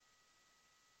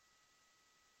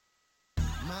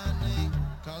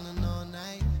Calling all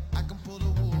night. I can pull the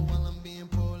wool while I'm being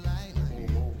polite.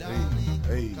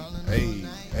 Hey,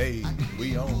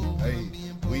 we on. Hey,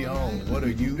 we on. What are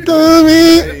you doing?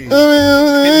 Dummy.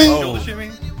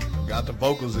 Got the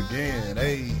vocals again.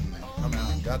 Hey,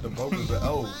 got the vocals.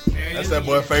 That's that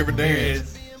boy favorite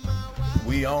dance.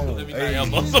 We on. Hey,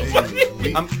 I'm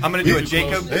gonna do a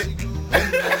Jacob. We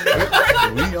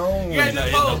on. You guys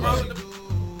just pose, bro.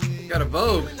 Got a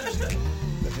Vogue.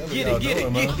 Get it.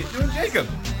 Doing Jacob.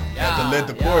 Have to let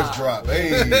the chorus drop.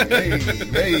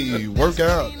 Hey, work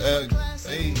out. Hey,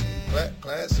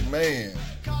 classic man.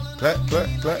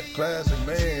 Classic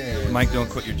man. Mike, don't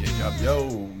quit your J job.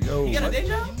 Yo. You got a day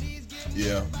job?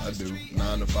 Yeah, I do.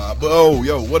 9 to 5.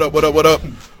 But what up?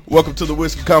 Welcome to the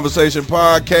Whiskey Conversation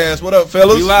Podcast. What up,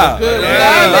 fellas? We live. Good.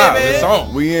 It's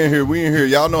on. We in here.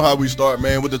 Y'all know how we start,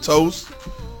 man, with the toast.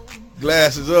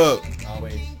 Glasses up.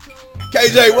 Always.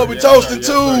 KJ, what we toasting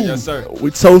to? Yes, sir.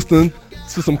 We toasting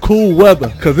to some cool weather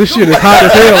because this shit is hot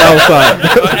as hell outside.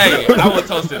 Hey, I will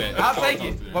toast to that. I'll take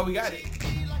it. Well, we got it.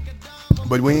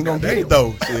 But we ain't gonna get it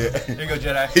though. Shit. Here you go,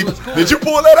 Jedi. Did you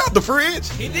pull that out the fridge?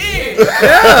 He did.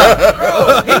 Yeah.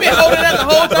 Bro, he been holding that the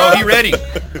whole time. Bro, he ready.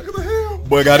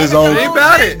 Boy got his own. He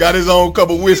about it. Got his own cup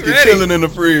of whiskey ready. chilling in the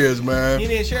fridge, man. He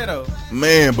didn't share though.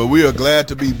 Man, but we are glad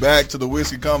to be back to the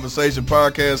Whiskey Conversation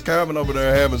Podcast. Calvin over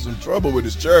there having some trouble with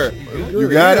his chair. You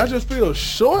got I it? just feel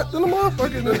short than a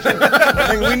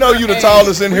motherfucker. We know you the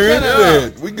tallest in here.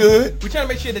 We good. We trying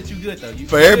to make sure that you good though.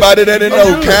 For everybody that didn't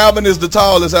know, Calvin is the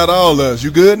tallest out of all of us.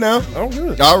 You good now? I'm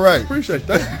good. All right. Appreciate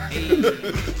that.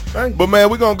 Thank you. But, man,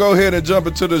 we're going to go ahead and jump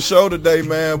into the show today,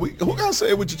 man. Who got to say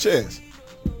it with your chest?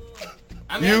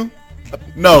 You?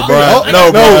 No, Brian.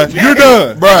 Brian. You're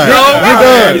done. Brian, you're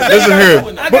done. Listen here.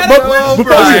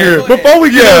 Before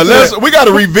we get into it, we got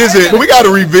to revisit. We got to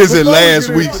revisit last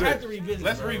week's.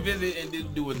 Let's revisit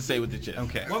and do what to say with the chest.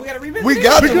 Okay. Well, we got to revisit. We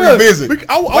got to revisit.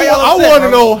 I want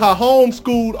to know how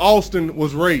homeschooled Austin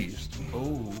was raised.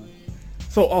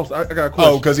 So, Austin, I got a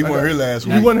question. Oh, because he wasn't here last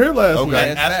week. He wasn't here last week.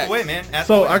 Okay. Ask away, man. Ask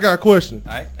So, away. I got a question.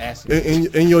 All right. Ask me.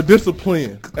 In your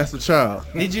discipline as a child,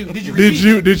 Did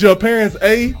did your parents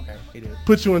A,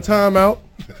 put you in timeout,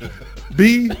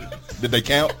 B, Did they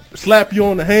count? slap you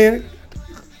on the hand,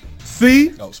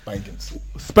 C, No, spankings.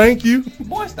 spank you,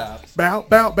 Boy, stop.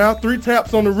 bow, 3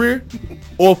 taps on the rear,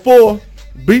 or 4,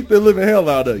 beat the living hell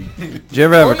out of you? Did you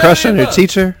ever have a crush on your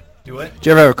teacher? Do what? Did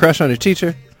you ever have a crush on your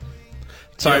teacher?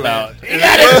 Chill out. You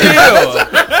gotta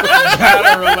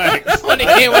Gotta relax. When it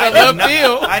came with a left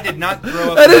field. I did not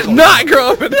grow up. I did not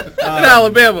grow up in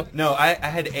Alabama. No, I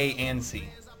had A and C.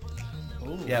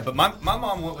 Ooh. Yeah, but my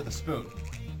mom went with a spoon.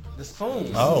 The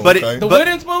spoon. Oh, But okay. the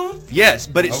wooden spoon? Yes,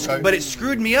 but it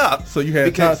screwed me up. So you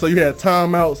had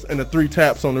timeouts and the 3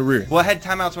 taps on the rear. Well, I had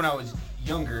timeouts when I was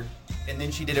younger, and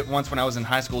then she did it once when I was in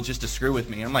high school just to screw with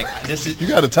me. And I'm like, this is. You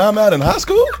got a timeout in high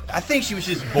school? I think she was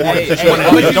just bored.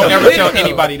 Don't ever tell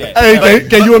anybody that. Hey,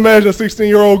 can you imagine a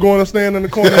 16-year-old going to stand in the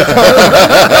corner?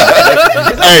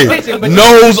 Hey,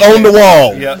 nose on the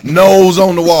wall. Yeah. Nose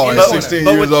on the wall at 16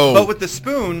 years old. But with the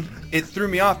spoon, it threw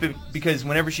me off because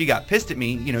whenever she got pissed at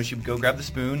me, she would go grab the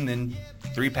spoon and then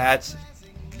 3 pats.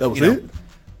 That was it?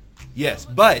 Yes,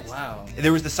 but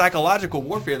there was the psychological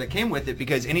warfare that came with it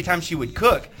because anytime she would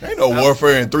cook, Ain't no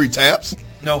warfare in 3 taps.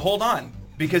 No, hold on,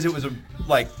 because it was when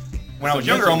I was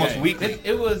younger, almost weekly.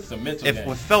 It was a mental game.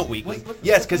 It felt weekly.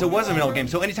 Yes, because it was a mental game.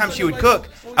 So anytime she would cook,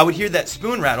 I would hear that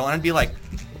spoon rattle, and I'd be like,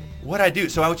 what'd I do?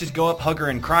 So I would just go up, hug her,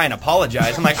 and cry and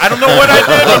apologize. I'm like, I don't know what I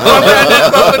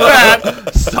did. Something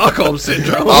bad. Stockholm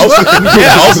syndrome. Also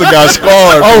got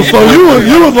scarred. Oh, so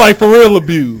you was like for real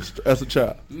abused as a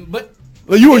child. But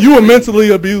You were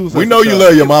mentally abused. We as know a you child.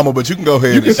 love your mama, but you can go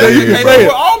ahead and say you can it. say we it.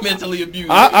 were all mentally abused.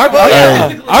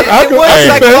 It was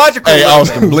psychological. Hey,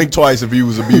 Austin, blink twice if you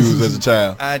was abused as a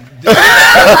child. I'm so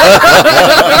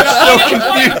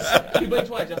confused.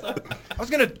 I was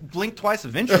going to blink twice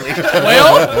eventually.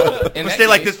 Well, I'm going to stay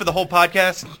like this for the whole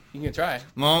podcast. You can try.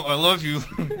 Mom, I love you.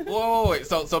 Whoa, wait.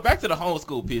 So back to the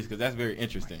homeschool piece because that's very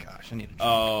interesting. Gosh, I need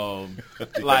to.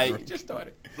 Like just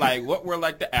started. Like what were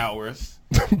like the hours,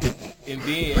 and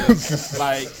then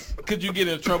like could you get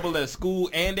in trouble at school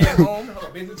and at home?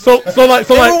 So like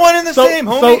Everyone in the same,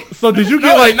 homie. So did you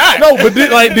get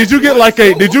did you get like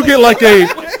a 8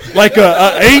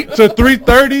 to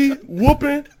 3:30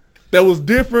 whooping that was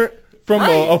different from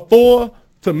a 4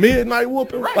 to midnight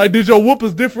whooping? Right. Like, did your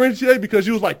whoopers differentiate because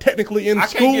you was like technically in I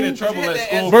school? can't get in trouble at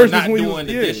school versus for not when you doing was-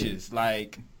 the yeah. dishes.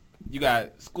 Like you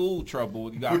got school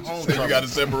trouble, you got home You trouble. got to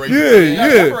separate.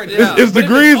 Yeah. It's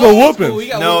degrees of whooping.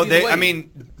 No,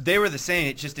 they were the same.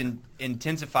 It just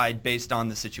intensified based on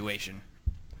the situation.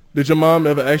 Did your mom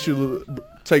ever ask you to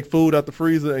take food out the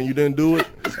freezer and you didn't do it?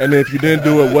 And then if you didn't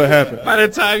do it, what happened? By the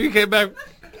time you came back,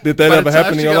 Did that ever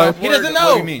happen in your life? He doesn't know.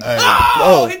 What do you mean?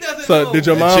 Oh, he doesn't So know. did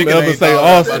your mom Chicken ever ain't say, thawed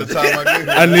out by Austin, the time I get here.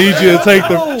 I need you to take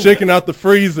the chicken out the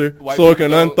freezer White so it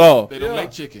can people unthaw? They don't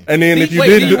make chicken. And then if you Wait,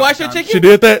 didn't did do you wash your chicken? she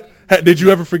did that? Did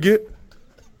you ever forget?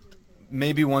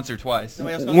 Maybe once or twice.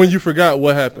 When you forgot,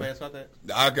 what happened?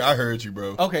 I heard you,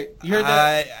 bro. Okay, you heard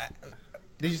that?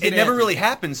 Did you see It the never answer? really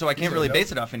happened, so I can't really no.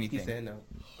 base it off He anything. said no.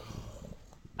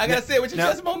 I gotta say it with your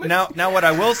chest moment. Now, what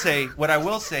I will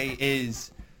say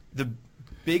is the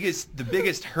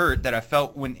biggest hurt that I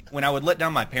felt when I would let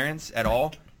down my parents at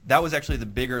all. That was actually the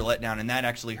bigger letdown, and that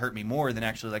actually hurt me more than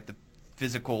actually like the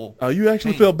physical. Oh, you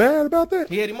actually pain. feel bad about that?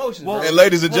 He had emotions. Well, bro. And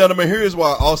ladies and gentlemen, here's why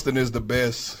Austin is the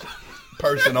best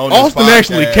person on this Austin podcast.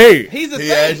 actually cared. He's a He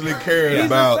saint. actually cared He's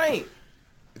about, a saint.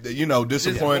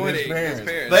 disappointing his parents.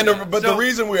 But the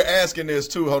reason we're asking this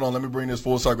too, hold on, let me bring this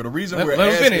full circle. The reason we're let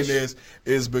him asking finish. this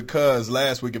is because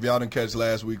last week, if y'all didn't catch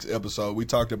last week's episode, we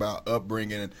talked about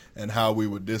upbringing and how we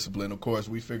were disciplined. Of course,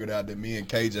 we figured out that me and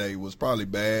KJ was probably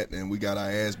bad, and we got our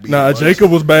ass beat. Nah, once.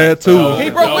 Jacob was bad too. He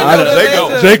broke No,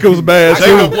 windows. Jacob was bad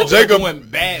too.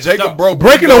 Jacob broke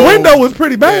Breaking a window was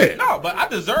pretty bad. No, but I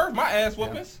deserve my ass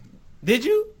whoopings. Did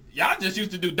you? Y'all just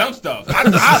used to do dumb stuff. You broke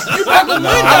a window.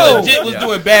 I legit was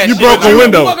doing bad You shit. broke a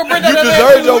window. You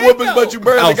deserved your whoopings, but you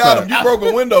barely got Outside. them. You broke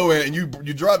a window and you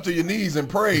dropped to your knees and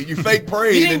prayed. You fake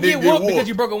prayed You and didn't didn't get whooped whooped. because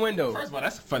you broke a window. First of all,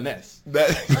 that's a finesse. That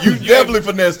you definitely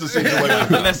finessed the situation.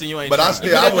 Finessing you ain't But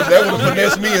trying. that would have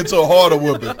finessed me into a harder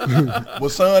whooping. Well,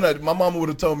 son, my mama would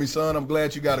have told me, son, I'm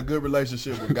glad you got a good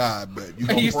relationship with God, but you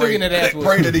You still getting that ass whooped.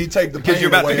 pray that He take the pain you're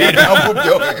about to away. beat him. I'll whoop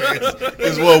your ass.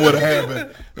 Is what would have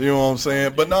happened. You know what I'm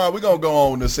saying? But nah, we're gonna go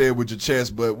on to say it with your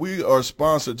chest. But we are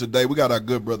sponsored today. We got our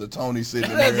good brother Tony sitting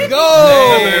there. Let's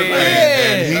go.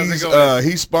 And Yeah.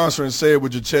 he's sponsoring Say It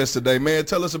With Your Chest today. Man,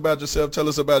 tell us about yourself. Tell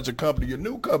us about your company, your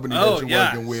new company that you're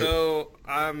working with. So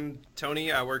I'm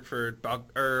Tony. I work for Don't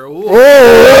do Don't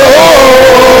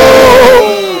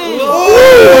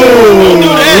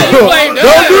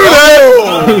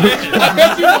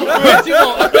I bet you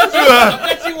won't. I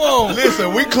bet you won't.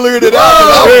 Listen, we cleared it out.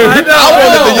 I wanted to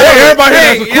yell. Everybody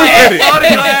has a quick edit.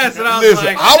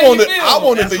 Listen, I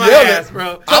wanted to yell it.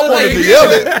 bro. I wanted to yell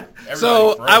it.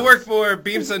 So I work for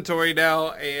Beam Suntory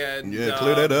now, and Yeah,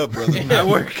 clear that up, brother. I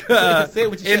work Say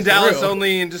it with your in chest for Dallas real.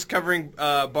 only, and just covering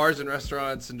bars and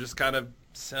restaurants, and just kind of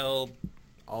sell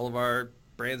all of our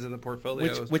brands in the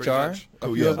portfolio. Which pretty are? much.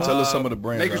 Oh yeah, tell us some of the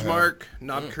brands. Maker's I have. Mark,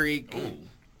 Knob Creek,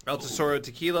 El Tesoro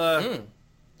Tequila.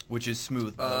 Which is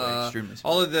smooth, by the way, extremely smooth.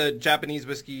 All of the Japanese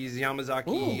whiskeys,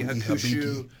 Yamazaki,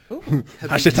 Hakushu,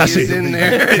 Hashitashi. is in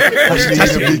there.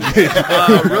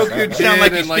 Roku Gin Sound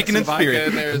like you're and like speaking some in vodka spirit.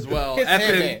 in there as well. Kiss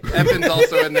Effin, Handman. Effen's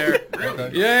also in there. Okay.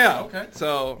 Yeah. Okay.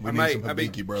 So We I need might some be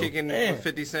Hibiki, bro. kicking Man.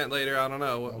 50 Cent later. I don't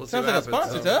know. We'll see Sounds what like a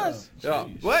happens. sponsor to us. Yeah.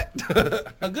 What?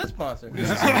 A good sponsor. You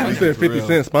said 50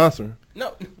 Cent sponsor.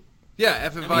 No. Yeah,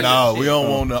 Effin vodka. No, we don't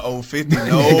want the old 50. No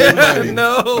money.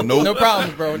 No. Nope. No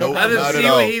problems, bro. No Nope. I problems. didn't Not at see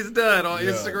all. what he's done on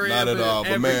Yeah, Instagram. not at all.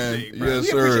 But and man, everything, bro. yes, We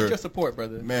appreciate sir. your support,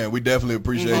 brother. Man, we definitely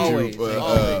appreciate Always, you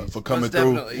always. for coming Most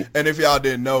through. definitely. And if y'all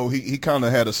didn't know, he kind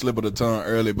of had a slip of the tongue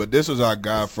early, but this was our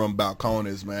guy from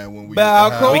Balcones, man. When we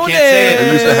Balcones. We can't say it.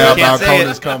 we used to have Can't say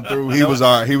Balcones it. come through. He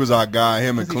was our guy.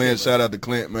 Him and Clint. Shout out to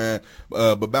Clint, man.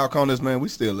 But Balcones, man, we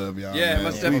still love y'all. Yeah, man.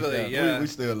 most We- definitely. Yeah, we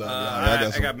still love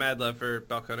y'all. I got mad love for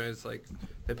Balcones. Like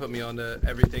they put me on to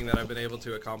everything that I've been able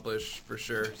to accomplish for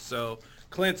sure. So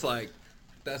Clint's like,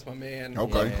 that's my man.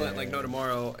 Okay. Love Clint like no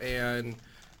tomorrow, and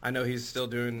I know he's still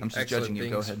doing I'm just excellent judging you.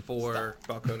 Go things ahead. for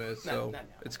Balcones. So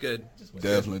it's good.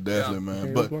 Definitely,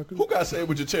 man. But who got to say it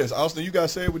with your chest? Austin, you got to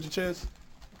say it with your chest?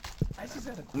 I just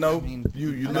had a, No, I mean, you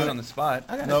I'm not look. on the spot.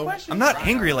 I got No. a question. I'm not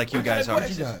angry like you guys are. What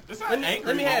you got? It's not Let me, angry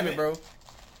let me have it, moment.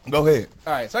 bro. Go ahead.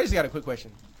 All right, so I just got a quick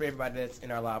question for everybody that's in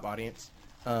our live audience,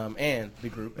 and the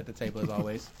group at the table as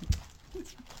always.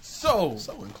 So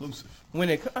So inclusive. when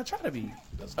it I try to be,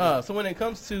 so when it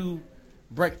comes to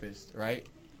breakfast, right?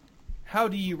 How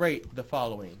do you rate the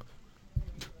following?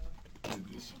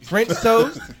 French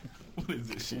toast, What is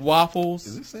this shit? waffles,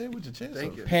 Is it say it with your chest?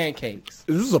 Thank you. pancakes.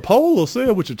 Is this a poll or say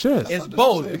it with your chest? It's thought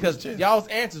both you said because with your chest. y'all's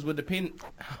answers would depend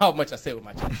how much I say with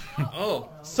my chest. Oh,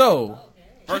 So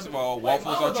First of all,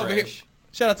 waffles are over here. trash.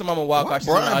 shout out to Mama Wildcard. Why She's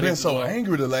in the Brian been audience as so well.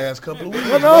 angry the last couple of weeks?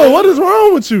 I know. What is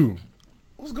wrong with you?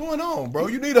 What's going on, bro?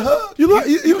 You need a hug? You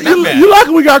like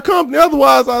we got company.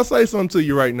 Otherwise, I'll say something to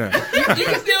you right now. You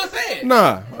can still say it.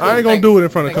 Nah, I ain't gonna do it in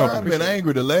front of I've company. been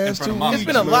angry the last 2 weeks. It's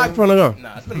been a lot. In front of them.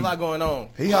 Nah, it's been a lot going on.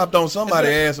 He hopped on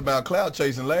somebody's ass about cloud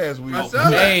chasing last week. I saw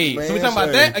that. Hey, Man, so we talking about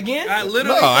say. that again? I No,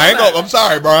 literally. I ain't gonna. I'm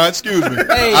sorry, Brian. Excuse me.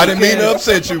 Hey, I didn't mean to because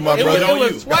upset you, my It was, brother.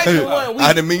 it was twice in 1 week.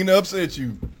 I didn't mean to upset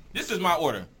you. This is my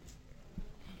order.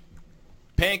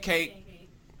 Pancake,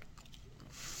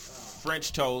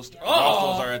 French toast,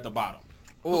 waffles are at the bottom.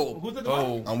 Oh, Who's at the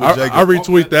bottom? I'm with Jacob. I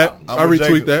retweet that. I'm I with retweet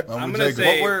Jacob. that. I'm I'm with gonna Jacob.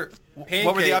 say- What were the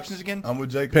Pancakes. options again? I'm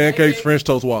with Jacob. Pancakes, French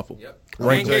toast, waffle. Yep.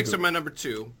 Rank Pancakes Jacob. are my number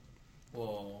 2.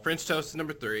 Whoa. French toast is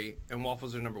number 3, and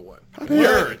waffles are number 1.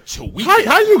 You're a tweaker.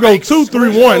 How you go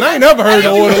 2-3-1? I ain't never heard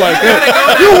no order like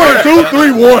that. You went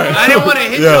 2-3-1. I didn't want to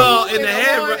hit Yeah. y'all in the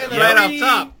head right off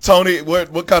top. Tony,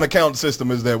 what kind of counting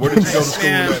system is that? Where did you go to school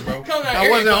Man. at, bro? Come on, I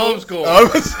here wasn't it goes. homeschooled. I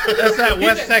was- That's that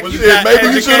West Texas. Shit, maybe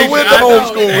you should have went to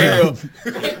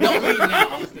homeschool. Don't be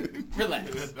now. Relax.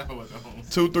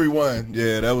 2-3-1.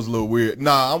 Yeah, that was a little weird.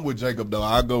 Nah, I'm with Jacob though.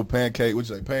 I go pancake. What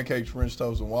you say? Pancakes, French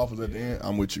toast, and waffles at the end.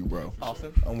 I'm with you, bro.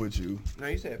 Awesome. I'm with you. No,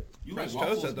 you said You French like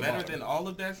toast waffles at the better bottom. than all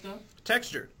of that stuff?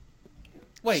 Texture.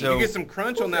 Wait, So- You get some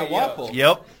crunch on that Okay, waffle.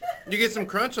 Yep. You get some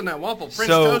crunch on that waffle.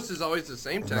 French So- toast is always the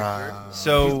same texture.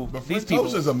 So But these French people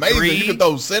toast is amazing. three- You can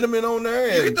throw cinnamon on there.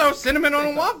 You And, can throw cinnamon on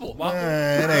a waffle.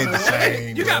 man, it ain't the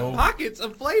same, You bro. got pockets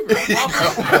of flavor. number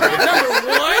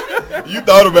 1. You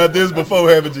thought about this before,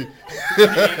 haven't you?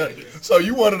 So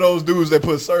you one of those dudes that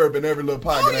put syrup in every little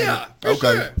pocket, Oh, yeah, ain't for you?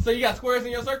 Okay. sure. So you got squares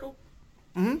in your circle?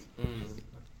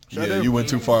 Yeah, you went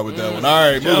too far with that one.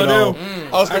 All right, moving on. do.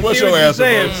 Austin, what's see your what you're answer,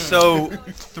 saying. bro?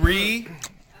 So 3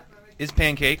 is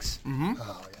pancakes.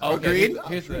 Agreed.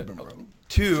 Here's the.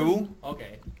 2,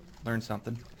 Okay. learn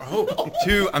something. Oh,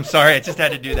 2, I'm sorry, I just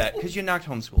had to do that because you knocked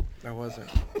homeschool. I wasn't.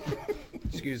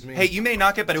 Excuse me. Hey, you may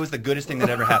knock it, but it was the goodest thing that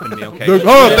ever happened to me. Okay. The goodest?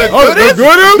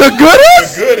 The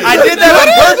goodest? I did that on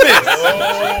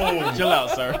purpose. Chill out,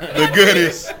 sir. The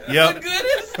goodies. Yep.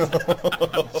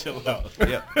 Chill out.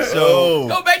 Yep. So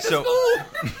Go back to So-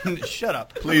 school. shut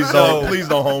up. Please So-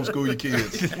 don't homeschool your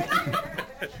kids.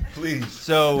 Please.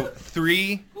 So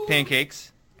 3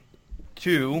 pancakes.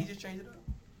 2. Just change it up.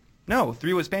 No,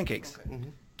 3 was pancakes.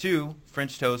 2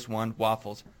 French toast. 1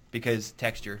 waffles because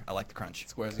texture. I like the crunch.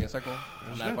 Squares in your circle.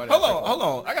 I'm not a part of Hold that on, circle. hold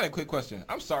on. I got a quick question.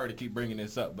 I'm sorry to keep bringing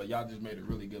this up, but y'all just made a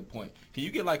really good point. Can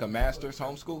you get like a master's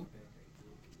homeschool?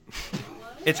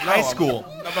 It's high school.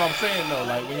 That's what I'm saying though.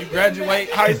 Like when you graduate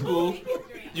high school,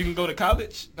 you can go to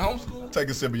college, homeschool. Take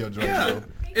a sip of your drink, bro.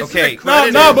 It's Okay.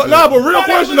 accredited. But real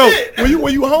question though, when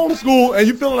you homeschool and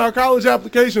you filling out college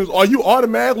applications, are you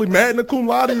automatically magna cum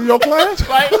laude in your class?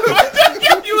 Like, you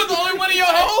was the only one in your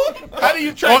home? How do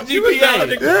you track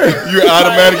GPA? Yeah. You're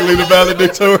automatically the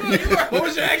valedictorian. What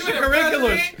was your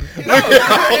extracurriculars? No,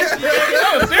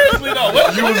 seriously though.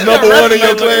 What You was number one in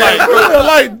your class.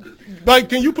 Yeah, like,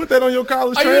 can you put that on your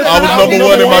college Are you transcript? I was number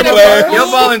one in my class. Your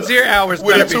volunteer hours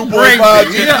With a better be 2.5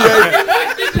 crazy.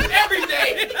 GPA. This is every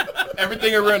day.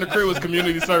 Everything around the crew was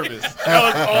community service. That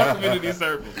was all community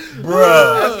service.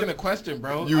 Bruh. Asking a question,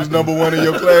 bro. You was number one in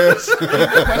your class.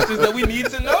 Questions that we need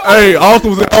to know. Hey, Austin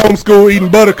was in homeschool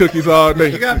eating butter cookies all day.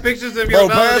 You got pictures of your Bro,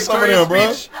 pass some of them,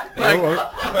 bro.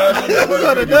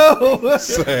 valedictorian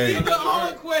speech? Same.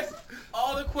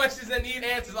 All the questions that need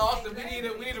answers. Also, we need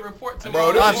a report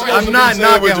Bro, tomorrow. this is I'm not said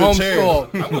knocking with your chest.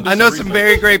 homeschool. I know some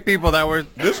very great people that were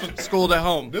schooled at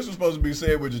home. This was supposed to be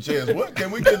said with your chest. What? Can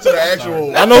we get to the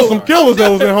actual? I know some killers that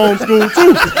was in homeschool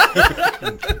too.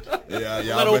 Yeah,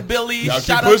 y'all Little been- Billy, Y'all keep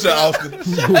shut pushing, up. Austin.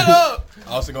 Shut up.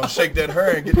 Austin gonna shake that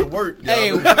hair and get to work. y'all.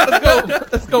 Hey,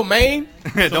 let's go, Maine.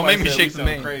 Don't make me Somebody said shake we the sound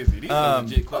name. crazy. These are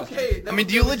legit questions. Okay. I mean,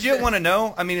 do you legit want to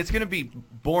know? I mean, it's gonna be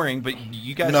boring, but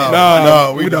you guys. No,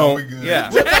 No, we we don't. don't. We good. Yeah.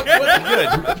 Good. We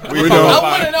I don't.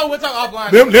 want to know. We'll talk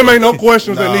offline. Them ain't no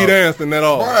questions No. that need answering at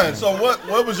all. Brian, so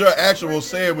what was your actual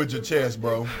say with your chest,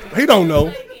 bro? He don't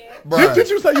know. Brian, Did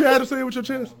you say you had to say it with your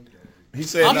chest? he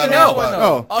said I'm not the on one, spot.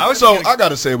 though. Oh. So I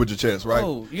gotta say it with your chest, right?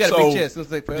 Oh, you got a So- big chest. Let's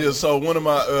say forever. Yeah, so one of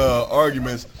my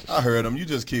arguments, I heard him. You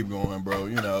just keep going, bro.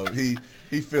 You know, he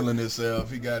feeling himself.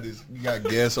 He got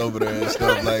guests over there and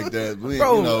stuff like that. We,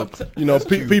 Bro, You know, that's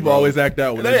cute, people bro. always act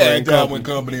out when They they act bring out when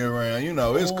company. company around. You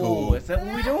know, it's Oh, cool. is that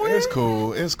what we doing? It's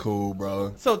cool. It's cool,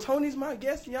 bro. So Tony's my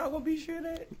guest, and y'all gonna be sure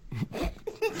that.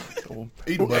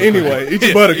 Eat a butter Anyway, cookie. eat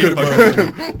your butter Eat a cookie.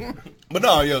 butter cookie. But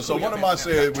no, yeah. So one of my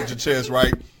said with your chest,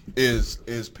 right, is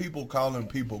people calling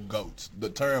people goats. The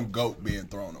term goat being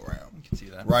thrown around. See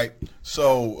that? Right.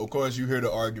 So of course you hear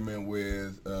the argument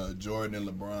with Jordan and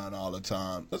LeBron all the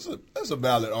time. That's a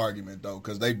valid argument though,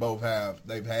 because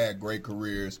they've had great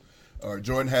careers. Or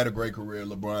Jordan had a great career.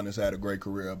 LeBron has had a great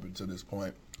career up until this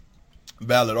point.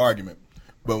 Valid argument.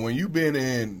 But when you've been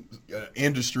in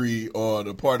industry or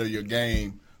the part of your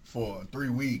game for 3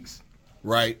 weeks,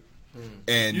 right?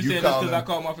 And You you said that's call because I him,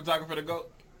 call my photographer the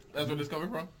GOAT? That's where this coming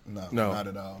from? no, No. not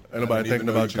at all. Ain't nobody I didn't thinking even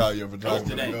know about you. Call you. your That was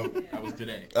photographer the today. GOAT. That was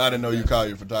today. I didn't know you call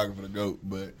your photographer the GOAT,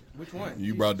 but Which one?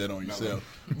 you brought that on yourself.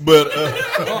 But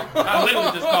I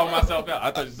literally just called myself out.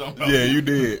 I thought you something else. yeah, you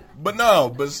did. But no,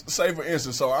 but say for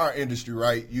instance, so our industry,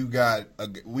 right? You got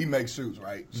we make suits,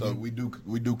 right? So we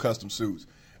do custom suits,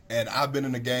 and I've been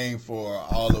in the game for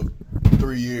all of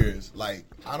 3 years. Like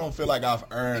I don't feel like I've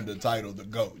earned the title the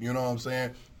GOAT. You know what I'm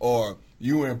saying? Or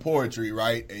you in poetry,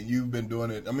 right? And you've been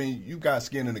doing it. I mean, you got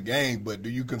skin in the game, but do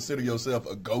you consider yourself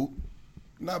a GOAT?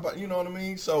 Not, but you know what I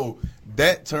mean. So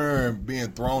that term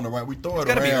being thrown around, we throw it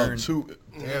gotta be around earned. too.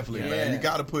 Definitely, man.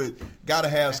 You gotta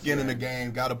have skin in the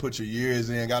game. Gotta put your years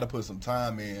in. Gotta put some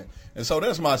time in. And so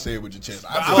that's my say with your chest.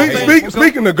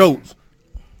 Speaking of goats,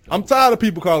 I'm tired of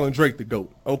people calling Drake the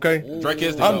GOAT. Okay, Drake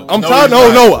is the I'm GOAT. tired.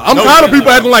 I'm tired of people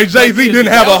acting like Jay-Z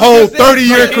didn't have a whole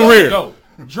 30-year career.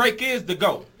 Drake is the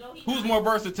GOAT. Who's more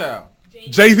versatile?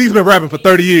 Jay-Z's been rapping for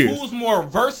 30 years. Who's more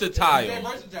versatile?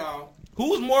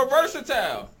 Who's more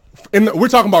versatile? And we're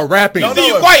talking about rapping. No, See,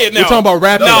 you quiet now. We're talking about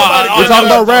rapping. We're talking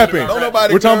about rapping. Don't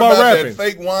nobody We're talking care about that rapping.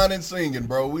 fake whining singing,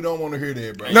 bro. We don't want to hear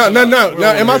that, bro. No. We don't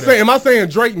Am wanna hear am I saying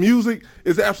Drake music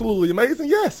is absolutely amazing?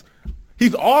 Yes.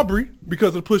 He's Aubrey because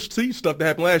of the Push T stuff that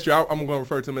happened last year. I'm going to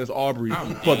refer to him as Aubrey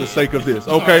for the sake of this.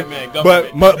 Okay, All right,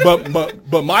 man,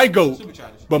 but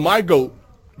my goat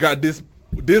got this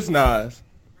Nas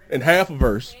in half a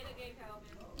verse.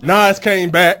 Nas came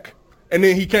back. And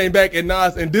then he came back at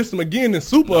Nas and dissed him again in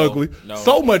Super Ugly. no.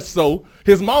 So much so,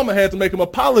 his mama had to make him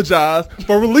apologize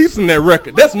for releasing that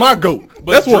record. That's my GOAT.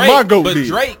 That's what my GOAT But did.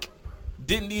 Drake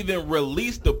didn't even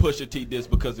release the Pusha T disc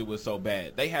because it was so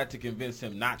bad. They had to convince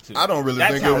him not to. I don't really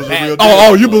That's think how it was a bad real it deal.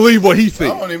 Oh, was. you believe what he I said.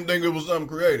 don't even think it was something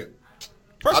creative.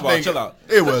 First of all, think chill out.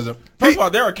 It wasn't. First of all,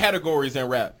 there are categories in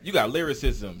rap. You got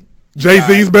lyricism.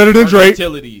 Jay-Z's better than Drake.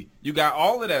 Versatility. You got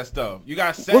all of that stuff. You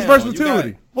got sound. What's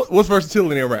versatility? What's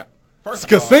versatility in rap? First of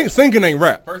Because all- singing ain't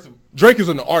rap. First of- Drake is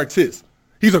an artist.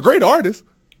 He's a great artist,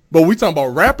 but we talking about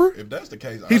rapper. If that's the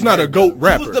case, He's not a GOAT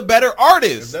rapper. Who's the better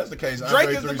artist? If that's the case, Drake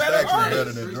Andre is the 3 better Stacks is better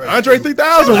artist. than Drake. Andre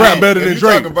 3000 rap better If than you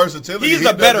Drake. talking versatility, He's he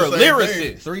a does better the same lyricist.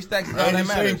 thing. 3 stacks is all And that he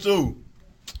sing matters. too.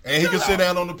 And he can sit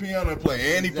down on the piano and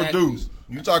play. And he Exactly. produce.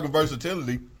 You talking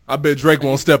versatility. I bet Drake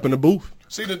won't step in the booth.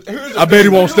 See, here's the I bet he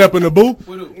thing. won't step in the booth.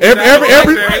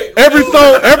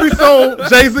 Every song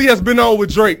Jay-Z has been on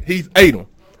with Drake, he's ate him.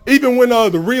 Even when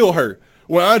The Real Hurt,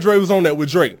 when Andre was on that with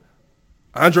Drake,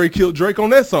 Andre killed Drake on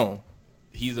that song.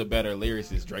 He's a better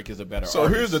lyricist. Drake is a better So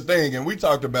artist. here's the thing, and we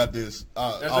talked about this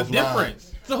There's offline. a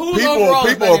difference. So who's overall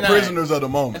is People are 99? prisoners of the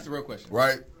moment. That's the real question.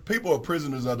 Right? People are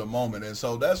prisoners of the moment, and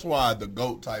so that's why the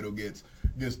GOAT title gets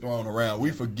thrown around. We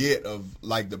forget of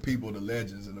like the people, the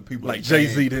legends, and the people Like that came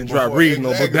Jay-Z didn't drop before. Reading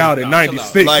or Exactly. Without in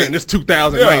 96 Like- and it's Yeah,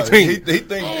 2019. he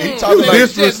talking like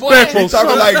Disrespectful. he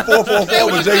talking like 444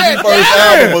 was Jay-Z said, first yeah.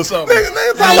 album or something.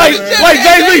 Like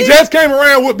Jay-Z just came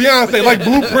around with Beyonce, like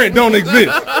Blueprint don't exist.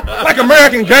 Like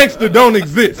American Gangster don't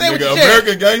exist. Say what Nigga, you said.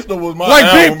 American Gangster was my Like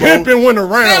album, Big bro. Pimpin' went Say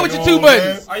around. with your Come two on,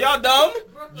 buttons. Are y'all dumb?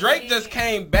 Drake just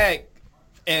came back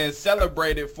and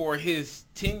celebrated for his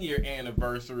 10-year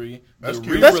anniversary. That's the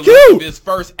cute. That's re-release cute. of his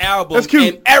first album. That's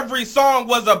cute. And every song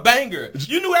was a banger.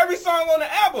 You knew every song on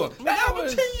the album. The album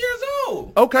 10 years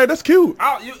old. Okay, that's cute.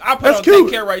 I'll put That's on cute.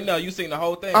 Take Care right now. You sing the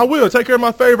whole thing. I will take care of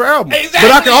my favorite album. Exactly.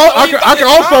 But I can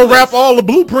also Timeless. rap all the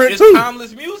Blueprint It's too.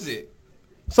 timeless music.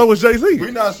 So is Jay-Z.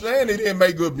 We not saying he didn't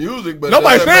make good music, but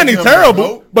Nobody's does that saying make he's him the terrible,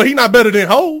 GOAT? but he not better than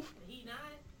Hove.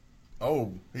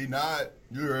 Oh, he not.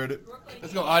 You heard it.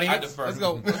 Let's go, I audience. defer. Let's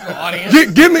go,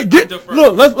 audience. defer.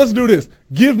 Look, let's do this.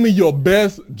 Give me your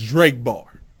best Drake bar.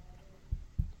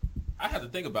 I had to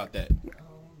think about that. I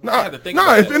Nah, had to think nah,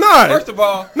 about if that. you're not. First of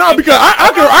all, No, because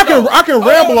I can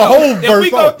ramble a whole If verse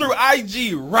we go off. through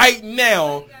IG right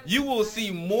now, you will see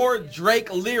more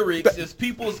Drake lyrics as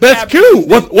people's That's captions cute.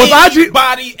 than Was IG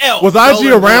anybody else. Was IG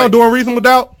Nolan around Boy. doing Reasonable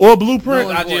Doubt or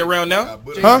Blueprint? Is IG around now?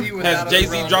 Huh? Has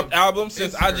Jay-Z dropped albums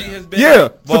since IG has been? Yeah,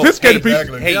 Well, sophisticated hey, people.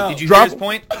 exactly. Hey, Yo, did you drop- hear his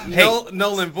point? Hey,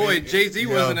 Nolan Void. Jay-Z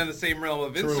Yeah. wasn't in the same realm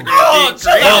of Instagram. Oh, being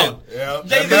chill created. out. Yeah,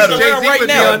 Jay-Z's that matters. around Jay-Z right would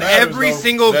be now. on That every matters,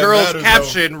 single though. girl's That matters,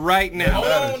 caption right now. Hold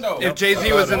on, though. If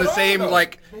Jay-Z was in the same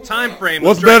like time frame,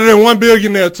 What's as Drake. better than 1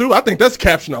 billionaire too? I think that's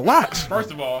captioned a lot.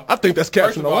 First of all, I think that's first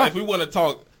captioned of a all, lot. if we want to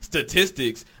talk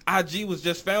statistics, IG was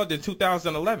just founded in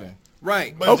 2011.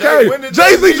 Right. But Okay, when did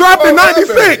Jay-Z dropped in start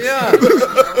rapping? '96.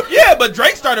 Yeah. Yeah, but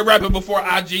Drake started rapping before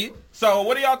IG. So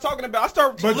what are y'all talking about? I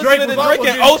started But listening Drake to was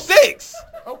Drake in also 06.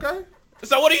 Okay.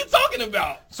 So what are you talking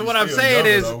about? So what I'm still saying younger,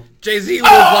 is though. Jay-Z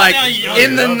was now like you're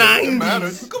in the younger. It 90s,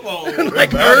 matters. Come on.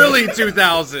 like early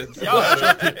 2000s. Y'all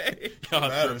tripping. Y'all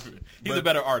Matters. tripping. He's a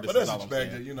better artist. But that's is all I'm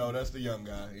expected. saying. You know, that's the young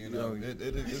guy. You know,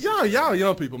 it's Y'all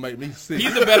young people make me sick.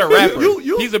 He's a better rapper.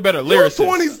 He's a better lyricist.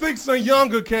 26 and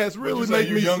younger cats really make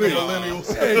me younger sick.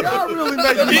 millennials. Hey, y'all really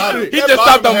make me sick. He just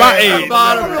stopped on my age.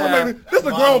 Y'all really make me- This is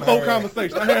a grown folk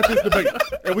conversation. I had this debate,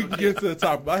 and we can get into the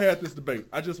topic. I had this debate.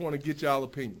 I just want to get y'all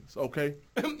opinions, okay?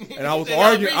 And I was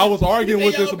arguing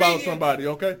with this about somebody,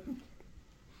 okay?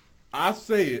 I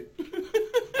said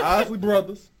Isley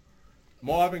Brothers,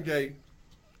 Marvin Gaye,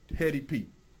 Teddy P.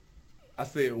 I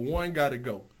said one got to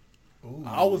go.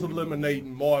 I was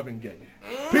eliminating Marvin Gaye.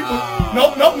 People,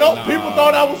 no. People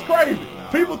thought I was crazy.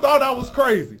 People thought I was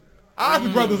crazy.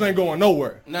 Isley Brothers ain't going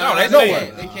nowhere. No, they nowhere.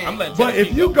 can't. They can't. I'm letting But Teddy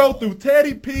if you go. go through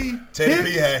Teddy P,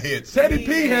 Teddy P had hits. Teddy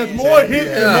P has more hits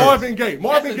than hits. Marvin Gaye.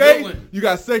 Marvin a good Gaye, one. you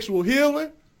got Sexual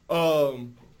Healing,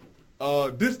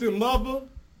 Distant Lover,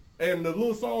 and the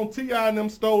little song T.I. and them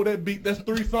stole that beat. That's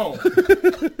 3 songs.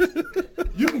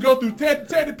 You can go through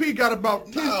Teddy P got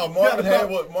about 10. No, Marvin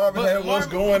had what's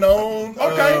going on.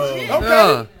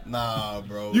 Okay. Nah,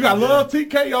 bro. You got Love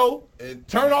TKO.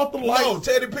 Turn off the lights. No,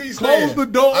 Teddy P. Close the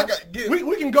door. I got,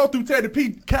 we can go through Teddy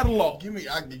P catalog. you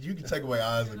can take away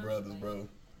Isley Brothers, bro.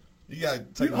 You got to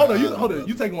take Hold away on.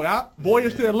 You taking one out?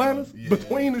 Voyage to Atlantis? Yeah.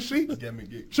 Between the Sheets?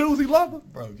 Get Choosy Lover?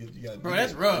 Bro, Bro,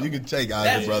 that's rough. You can take Isley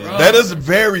That's Brothers. rough. That is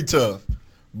very tough.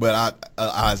 But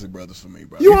Isley Brothers for me,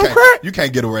 bro. You on can't, crack? You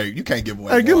can't get away. You can't give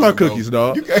away. Hey, get my Marvin, bro. cookies,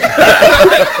 dog. Yo,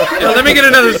 let me get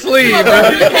another sleeve, bro.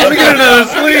 Let me get another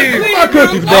sleeve. My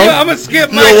cookies, bro. I'm gonna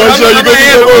skip my. You know what, I'm you gonna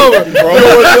hand them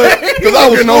over. Because I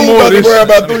was no more about of to this worry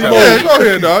about shit. 3 Yeah, more. go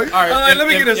ahead, dog. All right, All right, let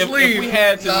me get a sleeve. If we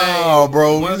had to No, name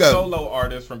bro, one you got- solo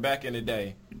artist from back in the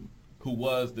day who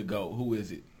was the GOAT, who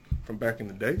is it From back in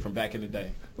the day? from back in the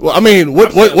day? Well, I mean,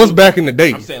 what's Luther. back in the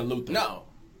day? I'm saying Luther. No.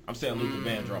 I'm saying Luther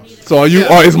Vandross. So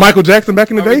is Michael Jackson back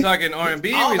in the Are we day? talking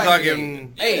R&B? All We back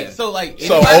talking? Hey, so like.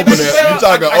 So anybody open can it. spell- You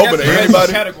talking I open guess to it's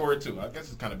anybody? category too. I guess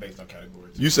it's kind of based on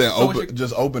category too. You saying So open,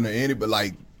 just open to anybody,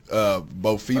 like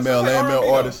both female Let's say and male R&B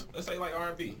though. artists? Let's say like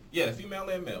R&B. Yeah, female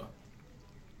and male.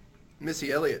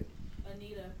 Missy Elliott.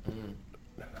 Anita.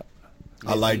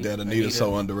 I like that. Anita's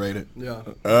so underrated. Yeah.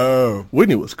 Oh.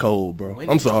 Whitney was cold, bro. Whitney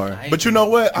I'm was sorry. nice. But you know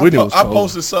what? I, Whitney was I cold.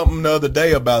 posted something the other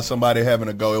day about somebody having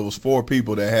to go. It was 4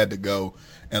 people that had to go,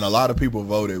 and a lot of people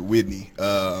voted Whitney.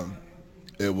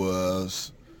 It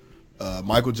was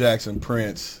Michael Jackson,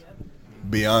 Prince,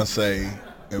 Beyonce,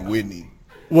 and Whitney.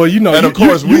 Well, you know, And of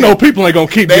course, you know, people ain't gonna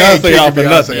keep They ain't Beyonce off for kicking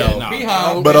nothing. Beyonce off. Nah.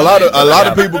 Beehive. But a lot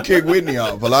of people kick Whitney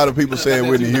off. A lot of people said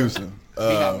Whitney Houston.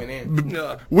 Beehive went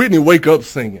in. Whitney, wake up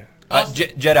singing.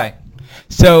 Jedi.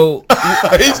 So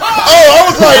I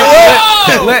was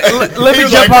like, what? let He me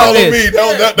was jump like, on call on this. me.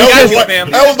 That Because-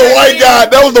 was the white guy.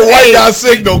 That was the white guy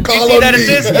signal. Call see on that me.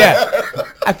 assist? Yeah,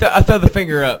 I throw the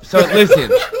finger up. So listen,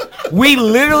 we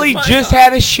literally just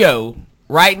had a show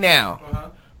right now.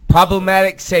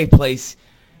 Problematic Safe Place.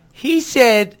 He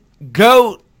said,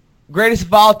 "GOAT, greatest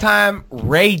of all time,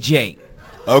 Ray J."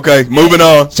 Okay, moving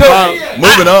on. So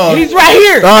Moving on. he's right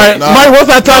here. All right, Nah. Mike, what's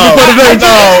our topic for today?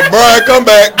 No, Brian, come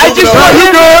back. I Moving just on. want You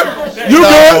him- good? You No,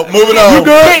 good? moving on. You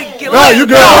good? Wait, No, you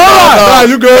good? no, hold on. No,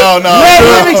 you good? No.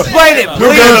 Let him explain it,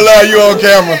 We're gonna please. allow you on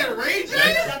camera.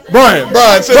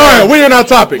 Brian, sit down. we in our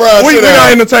topic. Brian, we sit not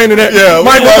down. entertaining that. Yeah,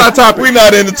 Mike, what's our topic? We're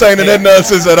not entertaining that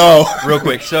nonsense at all. Real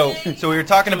quick, so we were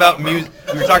talking about music.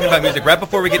 We were talking about music right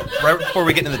before we get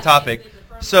into the topic.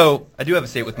 So I do have a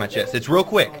say it with my chest. It's real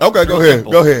quick. Okay, go Real ahead.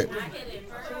 simple. Go ahead.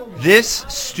 This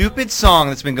stupid song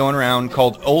that's been going around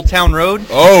called Old Town Road.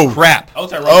 Oh. Crap. Old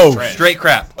Town Road Oh. was trash. Straight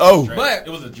crap. Oh, But It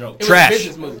was a joke. it Trash. was a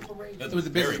business move. It was a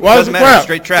business move. Why is Doesn't it matter. crap?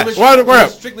 Straight trash. Why is it crap?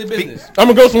 Strictly business. I'm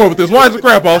gonna go somewhere with this. Why is it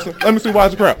crap, Austin? Let me see why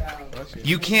is it crap.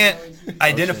 You can't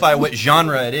identify what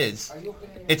genre it is.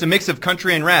 It's a mix of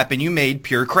country and rap, and you made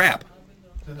pure crap.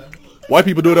 White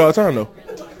people do it all the time, though.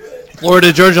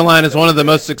 Florida Georgia Line is one of the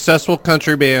most successful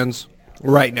country bands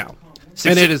right now,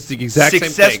 and it is the exact same thing.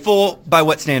 Successful by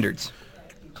what standards?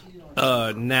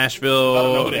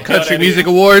 Nashville the hell Country that Music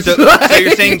is. Awards. So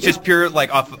you're saying just pure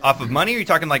like off of money, or are you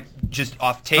talking like just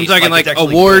off taste? I'm talking like it's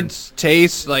actually awards,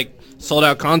 taste, like sold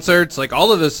out concerts, like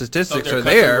all of those So statistics they're are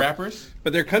country there. rappers?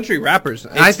 But they're country rappers.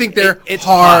 And I think they're it's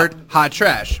hard, hot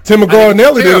trash. Tim McGraw and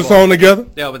Nelly did a terrible. song together.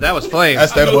 Yeah, but that was Flames.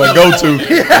 that's that boy go-to.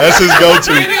 That's his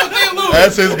go-to.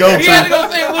 That's his He had to go-to. go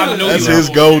say I Lulu. knew That's you his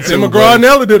were- go-to. Tim bro. McGraw and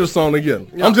Nelly did a song together.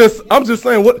 I'm just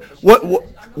saying,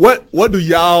 what do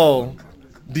y'all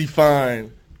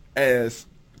define as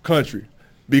country?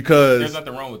 Because There's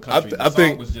nothing wrong with country. I The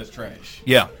think- song was just trash.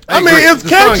 Yeah. I mean, agree. it's The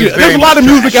song catchy. is very There's a lot of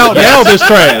music out now that's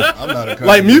trash. I'm not a country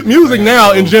Like music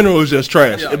now in general is just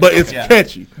trash, but it's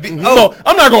catchy. So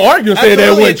I'm not gonna argue and say that it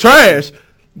Absolutely. went trash,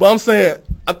 but I'm saying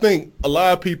I think a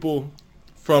lot of people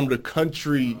from the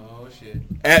country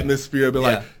atmosphere, be Yeah.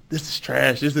 like, this is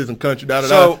trash. This isn't country. Da da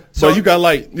So- da. so- So you got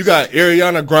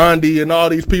Ariana Grande and all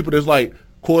these people that's like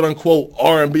quote unquote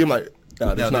R&B. I'm like,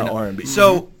 nah, that's No, not no. R&B.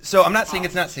 So I'm not saying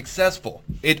it's not successful.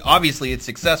 Obviously it's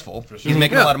successful. He's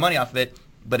making a lot of money off of it,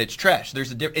 but it's trash.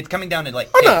 There's it's coming down to like.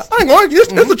 I ain't gonna argue.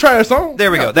 It's a trash song.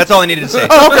 There we go. That's all I needed to say.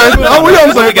 Oh, okay. Oh, we on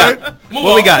the What we same got? page.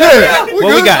 What we got? Yeah, we What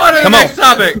we good. got? Come on.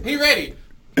 topic. He ready.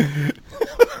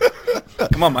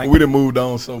 Come on, Mike. We done moved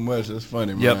on so much. It's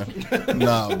funny, man. Yep.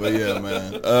 Nah, but yeah,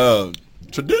 man.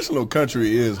 Traditional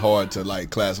country is hard to like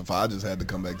classify. I just had to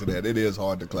come back to that. It is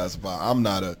hard to classify. I'm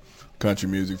not a country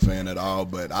music fan at all,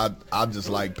 but I just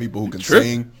like people who can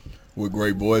sing with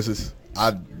great voices.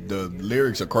 The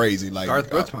lyrics are crazy. Like Garth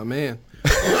Brooks, my man.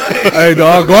 Hey,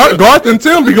 dog, Garth and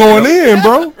Tim be going in,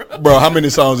 bro. bro, how many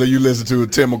songs have you listened to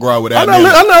with Tim McGraw without I'm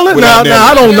not Nelly? listening. Without Now,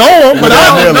 I Nelly? don't know him, but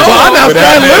Without I Nelly. know. I not Without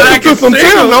saying Nelly. listen to some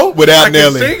Tim, though. Without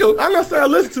Nelly. I not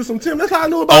saying listen to some Tim. That's how I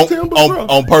knew about Tim, but bro.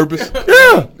 On purpose?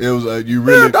 Yeah. It was you Yeah,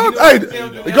 really. dog, hey,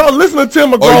 go listen to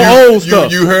Tim Or McGraw old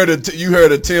stuff. you heard a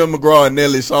Tim McGraw and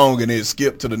Nelly song and then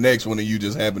skipped to the next one and you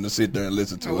just happened to sit there and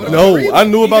listen to it. No, I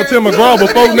knew about Tim McGraw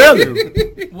before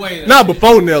Nelly. Wait. Not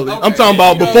before Nelly. I'm talking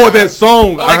about before that song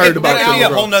I heard about That Tim could be a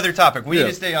McGraw. whole nother topic. We Yeah. need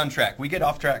to stay on track. We get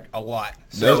off track a lot.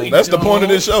 So That's the point of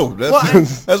this show.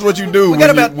 That's what you do we when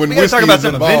gotta when talk whiskey about is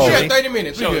something involved. We got 30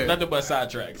 minutes. We Show good. nothing but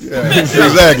sidetracks. Yeah,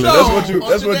 exactly. So, That's on what you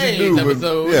do. today's When,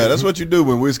 episode- yeah, that's what you do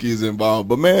when whiskey is involved.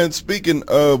 But man, speaking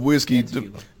of whiskey,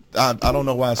 I don't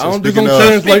know why I said I don't speaking just of. gonna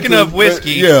translate speaking of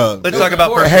whiskey, yeah. let's talk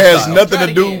about It personal has style. nothing Try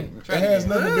to it do. again. It Try it has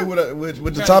again. nothing to do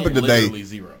with the topic today. Literally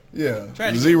zero. Yeah, Try it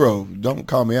again. zero. Don't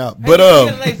call me out. Hey, But you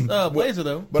got a nice blazer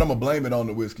though. but I'm gonna blame it on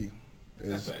the whiskey.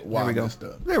 Is why I messed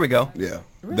up. There we go. Yeah,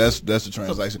 that's the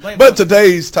translation. blame But us.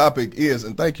 today's topic is,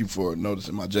 and thank you for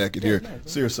noticing my jacket here,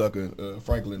 Seersucker,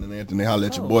 Franklin and Anthony. Holla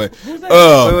at your boy. Who's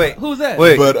that? Wait. Who's that?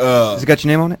 Wait. But Has it got your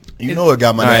name on it? you know it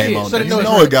got my Alright. name Yeah, on so it. they You know it's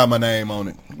know real. it got my name on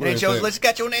it. It ain't yours. Let's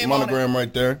got your name on it. Monogram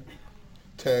right there.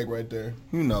 Tag right there.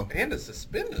 You know. And a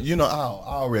suspenders. You know,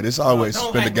 already. It's always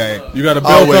Don't suspend the hype game. up. You got a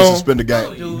belt Always on? suspend the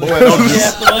game. Dude.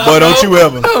 Boy, don't you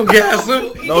ever. Don't gas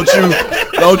him.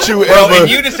 Don't you Bro, ever. in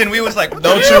unison, we was like,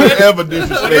 Don't you ever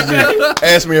disrespect me.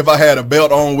 Ask me if I had a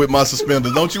belt on with my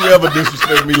suspenders. Don't you ever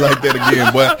disrespect me like that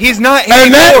again, boy. He's not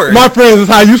And that, anymore. my friends, is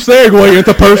how you segue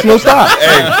into personal style.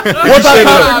 Hey, What's you our set it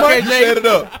topic, up. Mike? You set it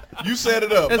up. You set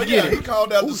it up. Let's But get yeah, it. he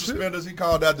called out the suspenders. He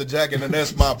called out the jacket, and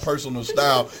that's my personal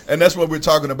style. And that's what we're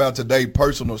talking about today,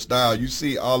 personal style. You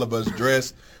see all of us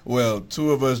dress. Well,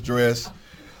 two of us dress.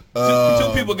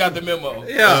 Two people got the memo.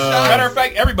 Yeah. Matter of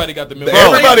fact, everybody got the memo.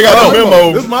 Everybody got the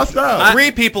memo. This is my style.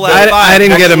 3 people out of 5 I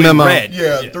didn't get a actually memo. read.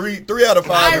 Yeah, three out of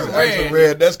 5 is I actually read.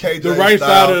 red. That's KJ The right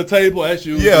style. side of the table, as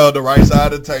you. Yeah, the right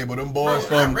side of the table. Them boys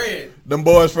Bro, I from read. Louisiana,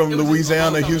 It was just a Louisiana,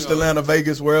 long time Houston, ago. Atlanta,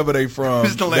 Vegas, wherever they from.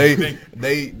 Houston, Atlanta,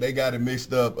 They got it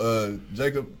mixed up.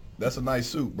 Jacob, that's a nice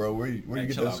suit, bro. Where you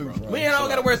get chill that out, suit bro. from? We ain't all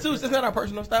gotta wear suits. That's not our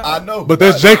personal style. I know, But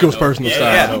that's Jacob's personal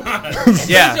style. Yeah. What's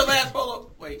Yeah. your last polo?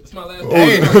 Wait. It's my last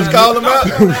Hey, let's call him out.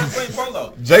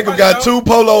 polo. Jacob got 2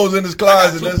 polos in his I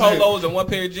closet. got 2 That's it. polos and 1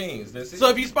 pair of jeans. That's it. So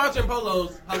if you sponsoring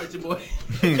polos, holla at your boy.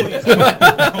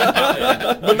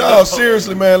 But no,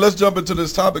 seriously, man, let's jump into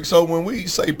this topic. So when we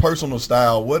say personal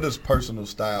style, what is personal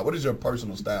style? What does your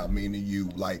personal style mean to you?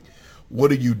 Like, what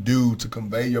do you do to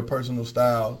convey your personal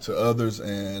style to others?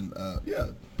 And yeah,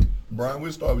 Brian,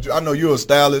 we'll start with you. I know you're a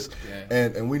stylist,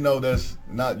 and we know that's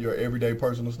not your everyday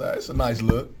personal style. It's a nice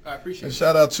look. I appreciate And it.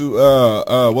 shout out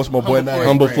to what's my boy name?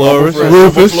 Humble Flores. Flores. Humble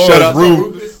Rufus. Flores. Shout out to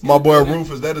Rufus. My boy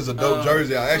Rufus. That is a dope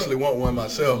jersey. I actually want one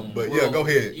myself. But yeah, go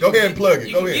ahead. Go ahead and plug it.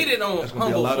 You Go can ahead. get it on Be a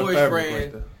Humble lot of Floyd fabric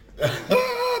brand. right there.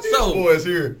 These So- boys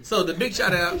here. So the big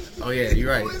shout out. Oh yeah,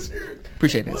 you're right.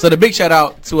 Appreciate that. So the big shout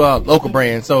out to local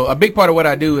brands. So a big part of what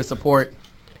I do is support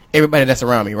everybody that's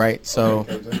around me, right? So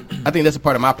I think that's a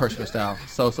part of my personal style.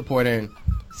 So supporting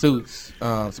suits,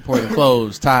 supporting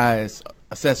clothes, ties,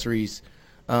 accessories,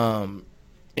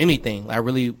 anything. I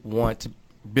really want to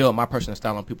build my personal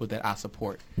style on people that I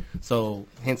support. So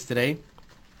hence today,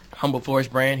 Humble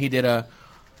Forest brand, he did a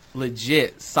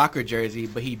legit soccer jersey,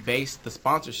 but he based the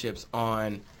sponsorships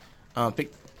on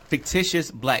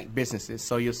fictitious black businesses.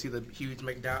 So you'll see the huge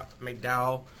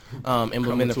McDowell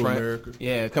emblem in the to front. America.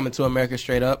 Yeah, coming to America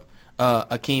straight up.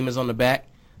 Akeem is on the back.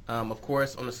 Of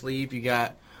course, on the sleeve, you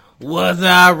got What's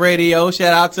Up Radio.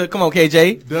 Shout out to, come on,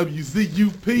 KJ.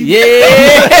 WZUP.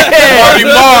 Yeah!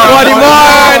 Marty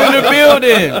Marr in the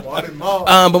building. Marty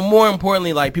Marr. But more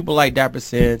importantly, like people like Dapper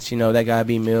Sense, you know, that guy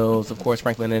B Mills, of course,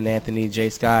 Franklin and Anthony, Jay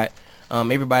Scott,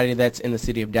 everybody that's in the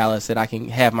city of Dallas that I can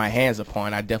have my hands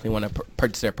upon. I definitely want to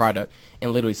purchase their product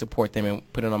and literally support them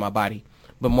and put it on my body.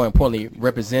 But more importantly,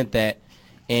 represent that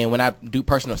And when I do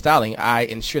personal styling, I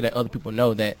ensure that other people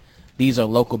know that these are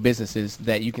local businesses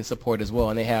that you can support as well,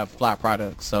 and they have fly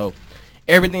products. So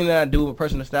everything that I do with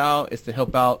personal style is to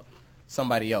help out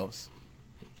somebody else.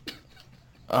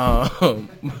 But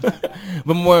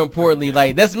more importantly,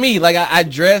 like, that's me. Like, I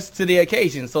dress to the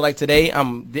occasion. So like today,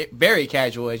 I'm very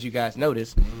casual, as you guys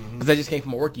noticed, because I just came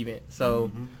from a work event. So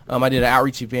I did an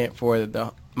outreach event for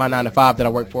my 9 to 5 that I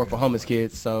work for homeless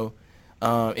kids. So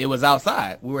it was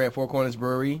outside. We were at Four Corners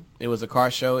Brewery. It was a car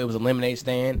show. It was a lemonade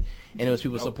stand, and it was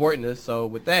people supporting us. So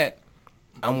with that,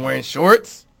 I'm wearing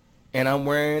shorts, and I'm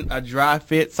wearing a dry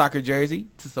fit soccer jersey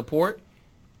to support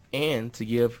and to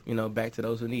give, back to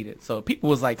those who need it. So people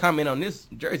was like comment on this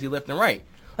jersey left and right.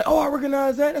 Like, oh, I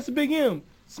recognize that. That's a Big M.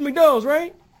 It's McDonald's,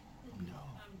 right?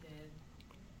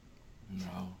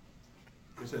 No.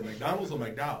 You said McDonald's or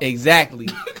McDowell's? Exactly.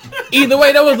 Either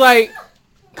way, that was like,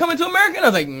 coming to America. And I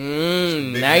was like,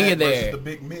 now you're there. The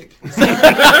Big Mick.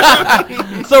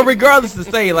 So regardless to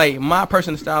say, like, my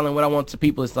personal style and what I want to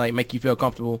people is like make you feel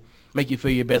comfortable, make you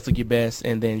feel your best, look your best,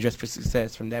 and then dress for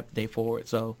success from that day forward.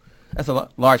 So that's a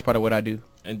large part of what I do.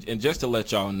 And just to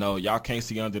let y'all know, y'all can't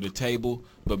see under the table,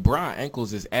 but Brian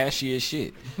ankles is ashy as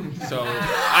shit. So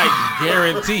I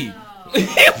guarantee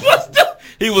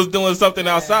he was doing something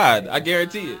outside. I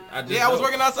guarantee it. I was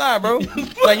working outside, bro.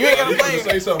 Like, you ain't gotta play.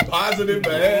 Say something positive,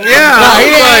 man.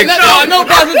 No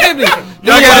positivity.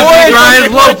 Y'all gotta see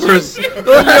Brian's loafers.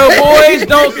 Your boys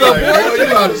don't support You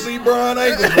about to see Brian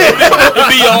Ankles. Boy,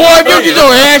 if you get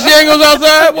your ass angles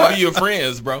outside, boy. Be your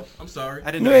friends, bro. I'm sorry.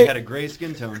 I didn't know you had a gray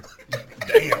skin tone.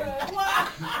 Damn.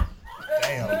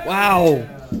 Wow.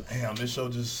 Damn, this show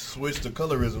just switched to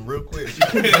colorism real quick.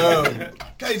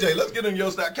 KJ, let's get in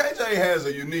your style. KJ has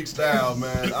a unique style,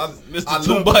 man. Mr.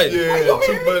 Two Buttons. Yeah,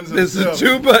 2 buttons. This is himself.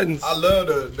 2 buttons. I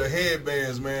love the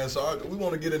headbands, man. So we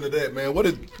want to get into that, man.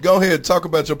 Go ahead, talk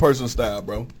about your personal style,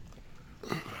 bro.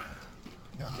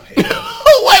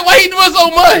 Why you doing so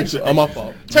much? Oh, my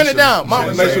fault. Turn it down.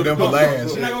 Make sure them for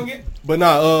last. But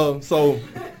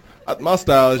my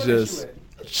style is just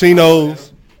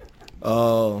chinos,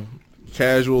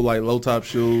 casual, like low top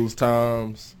shoes,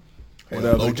 Toms,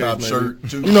 whatever. Low the case top may shirt. be.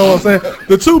 You know what I'm saying?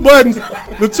 The two buttons.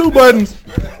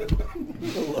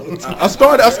 I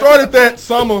started that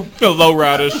summer. The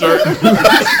lowrider shirt.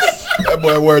 That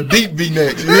boy wear deep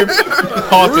V-necks. You hear me?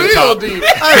 Real deep.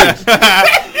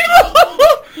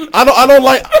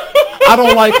 I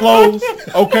don't like clothes.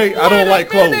 Okay, I don't like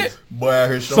clothes. Boy out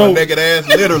here showing naked ass,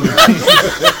 literally.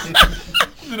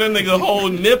 That nigga whole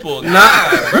nipple.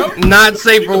 Not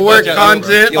safe for work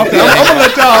content. I'm gonna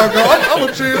let y'all go. I'm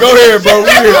gonna chill. Go ahead, bro.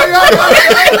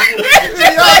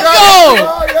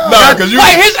 Nah, cause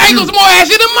his ankles more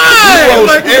ashy than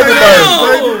mine.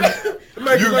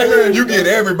 everybody. You get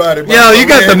everybody, bro. Yo, you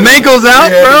got the mankles out,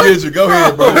 bro. Go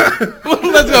ahead, bro.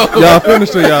 Let's go. Y'all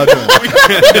finished or y'all done?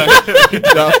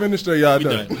 Y'all finished or y'all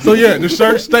done? So yeah, the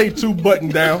shirt stay 2 button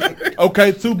down.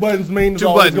 Okay, 2 buttons mean it's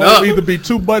always button up. gonna either be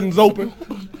 2 buttons open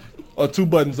or 2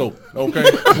 buttons open. Okay,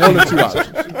 1 or 2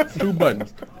 options. 2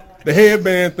 buttons. The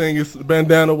headband thing is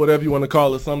bandana, whatever you want to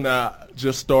call it. Something that I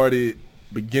just started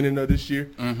beginning of this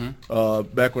year.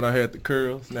 Back when I had the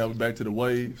curls. Now we're back to the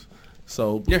waves.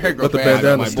 So, Your hair grow but the fast.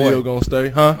 bandana My still boy. gonna stay,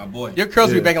 huh? My boy. Your curls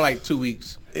will Yeah. be back in like 2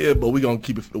 weeks. Yeah, but we gonna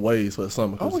keep it for the waves for the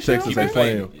summer because Texas ain't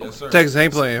playing. Yes, sir. Texas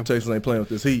ain't playing. Texas ain't playing with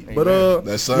this heat. But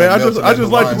That sun man, I melted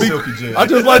just like like to Hawaiian be silky gel. I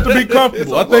just like to be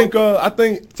comfortable. I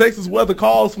think Texas weather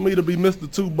calls for me to be Mr.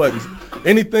 2 buttons.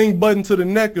 Anything button to the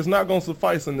neck is not gonna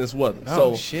suffice in this weather.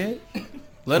 Oh, So shit. it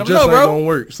Let him just know, ain't bro. gonna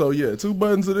work. So yeah, 2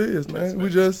 buttons it is, man. We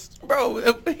just Bro,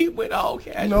 he went all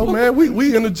casual. you know, man, we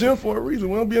in the gym for a reason.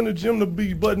 We don't be in the gym to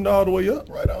be buttoned all the way up.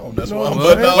 Right on. That's You why know I'm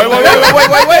what I'm buttoned saying?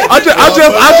 all Wait. I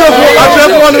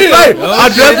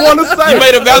just want to say. You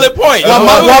made a valid point.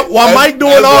 While Mike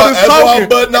doing all this That's why I'm talking.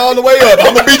 buttoned all the way up.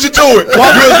 I'm gonna beat you to it. You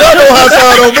was not gonna have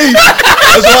side on me.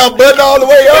 That's why I'm buttoned all the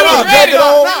way up. I got it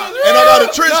on, and I got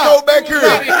a trench coat back here.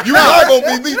 You not gonna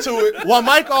beat me to it. While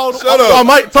Mike up. while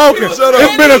Mike talking, Shut up.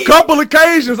 it's been a couple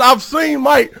occasions I've seen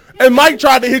Mike, and Mike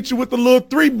tried to hit you with the little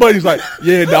 3 button. He's like,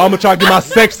 yeah, nah, I'm gonna try to get my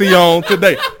sexy on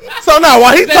today. So now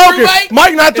while he's that talking, true, Mike?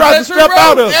 Mike not trying to that true, step bro?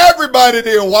 out of. Everybody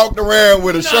there walked around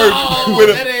with a shirt with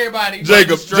Let everybody.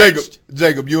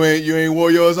 Jacob, you ain't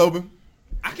wore yours open?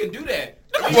 I can do that.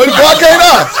 Why can't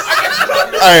I?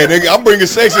 Hey, nigga, I'm bringing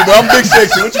sexy, but I'm big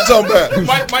sexy. What you talking about?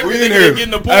 Mike We we in here.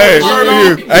 getting the pool Hey, shirt we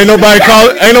on. here. Ain't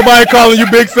nobody calling you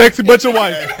big sexy but your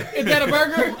wife. Is that a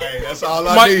burger? Hey, that's all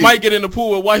I need. Mike get in the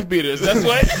pool with wife beaters. That's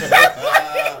what.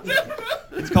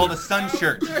 called a sun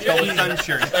shirt. It's called a sun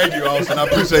shirt. Thank you, Austin. I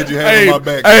appreciate you having my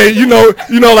back. Hey, you know,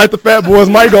 like the fat boys,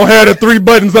 Mike gonna have the 3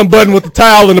 buttons unbuttoned with the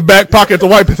towel in the back pocket to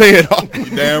wipe his head off. You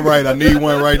damn right. I need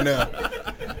one right now.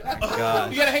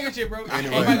 You got a handkerchief, bro.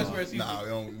 Anyway, nah,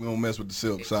 we don't mess with the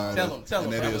silk side. Tell him,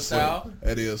 And that bro, is style. silk.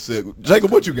 That is silk.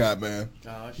 Jacob, what you got, man?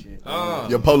 Oh shit.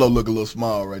 Your polo look a little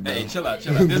small right now. Hey, chill out.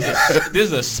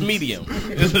 This is a medium.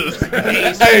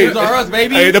 Hey, these are us,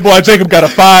 baby. Hey, that boy Jacob got a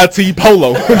 5T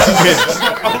polo.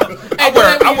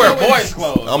 I wear boys'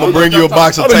 clothes. I'm gonna bring you a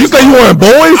box of You tape. say you wearing boys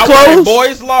I wear clothes?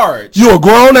 boys large. You a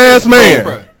grown ass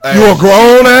man. You a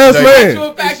grown ass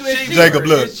Jacob. man. Jacob,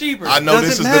 look. I know Doesn't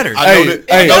this is matter. the. I know this.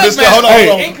 I know this. Hold on.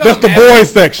 Hey, that's the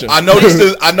boys section. I know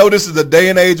this is the day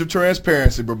and age of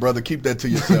transparency, but brother, keep that to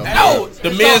yourself. No,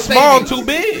 the men's small too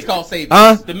big. It's called savings.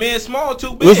 Huh? The men's small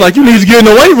too big. Looks like you need to get in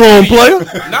the weight room, player.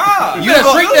 Nah. You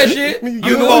gotta shrink that shit.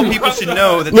 You of all people should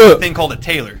know that Look. there's a thing call a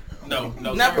tailor. No,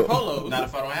 Not for polos. Not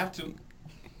if I don't have to.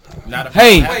 Not if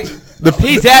Hey, I don't have to.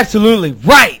 he's absolutely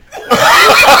right.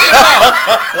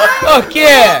 Fuck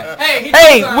yeah.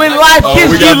 Hey, when life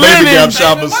gives We you got baby gap lemons,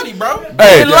 shoppers. Money, bro.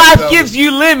 Hey, when life gives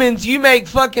you lemons, you make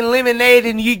fucking lemonade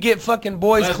and you get fucking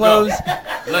boys' Let's clothes,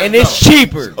 go. and it's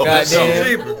cheaper. Let's go.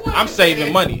 Goddamn. I'm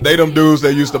saving money. They them dudes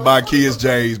that used to buy kids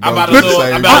J's, bro. I'm about just to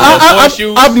say, I'm bro. about to boy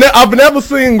shoes. I've never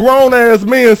seen grown ass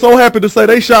men so happy to say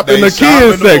they shop in They the shop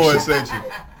kids in the boys section.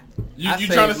 section. You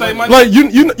trying to save money? Like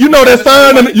you know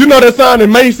that sign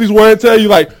in Macy's where it tell you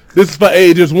like this is for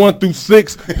ages 1 through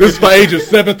 6, this is for ages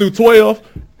 7 through 12.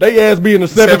 They ass be in the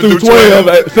 7 through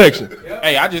 12 section.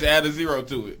 Hey, I just add a 0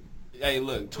 to it. Hey,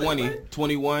 look, 20,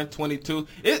 21, 22.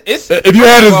 It's If you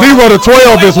add a 0 to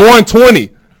 12, it's 120.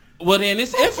 well, then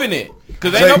it's infinite.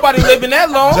 Because ain't nobody living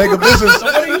that long. Jacob, this is So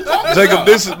what are you talking Jacob. about?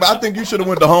 This is. I think you should have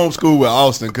went to homeschool with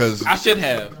Austin because I should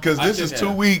have. this is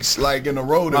 2 weeks like in a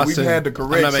row that we've Austin, had to I'm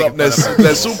correct not making something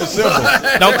that's super simple.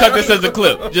 Don't cut this as a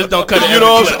clip. Just don't cut it You as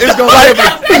know a what I'm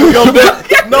clip. saying? It's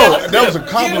gonna no, that was a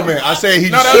compliment. I said he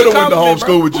No, that was should a have went to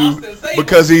homeschool compliment, with you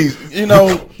because he's, you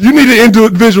know, You need to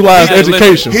individualize Yeah, listen.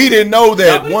 education. he didn't know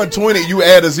that 120. You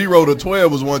add a 0 to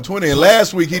 12 was 120, and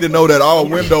last week he didn't know that all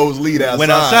windows lead outside.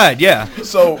 Went outside, yeah.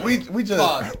 So we just,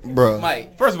 Pause. bro.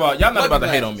 Mike. First of all, y'all not about to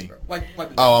hate on me.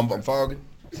 Oh, I'm foggy.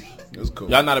 It was cool.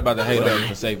 Y'all not about to hate on me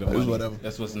for saving It was money. whatever.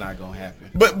 That's what's not gonna happen.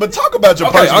 But talk about your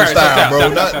Okay, personal all right, style, stop, bro.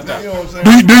 stop, Not- stop, stop. You know what I'm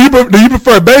saying? Do you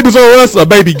prefer Babies R Us or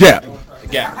Baby Gap?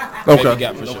 Gap. Okay. Baby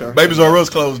Gap for sure. Babies R Us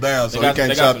closed down, so They he got- can't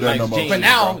they got shop some there nice no more. jeans. But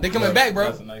now they coming back, bro.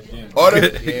 That's a nice gym. Are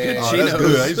they? Oh, that's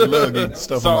good. I used to love getting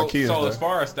stuff for my kids. So though. as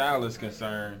far as style is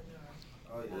concerned,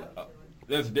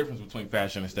 there's a difference between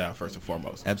fashion and style, first and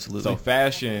foremost. Absolutely. So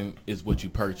fashion is what you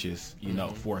purchase,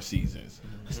 4 seasons.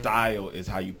 Style is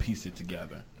how you piece it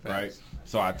together, right?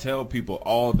 So I tell people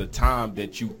all the time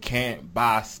that you can't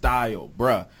buy style,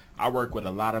 bruh. I work with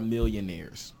a lot of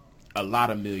millionaires. No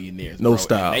bro,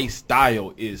 style. And they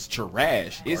style is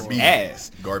trash. It's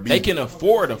ass. Garbage. They can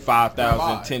afford a $5,000,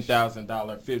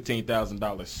 $10,000,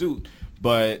 $15,000 suit,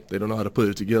 but They don't know how to put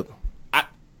it together.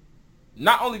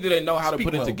 not only do they know how to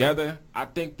put it well, together, I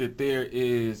think that there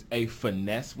is a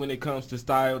finesse when it comes to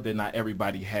style that not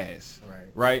everybody has.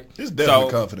 Right? It's definitely So,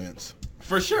 confidence.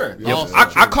 for sure. Also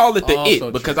I call it the Also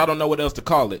it because true. I don't know what else to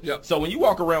call it. Yep. So when you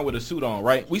walk around with a suit on,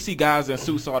 right, we see guys in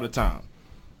suits all the time,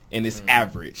 and it's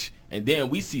average. And then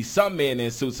we see some men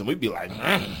in suits, and we be like,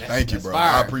 Thank you, bro.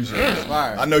 fire. I appreciate it.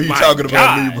 Fire. I know you my talking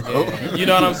about God. me, bro. You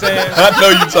know what I'm saying? I know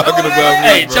you talking about me,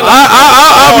 Hey, bro. chill out.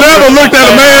 I've never looked at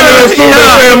a man in a suit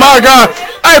and said, "My God,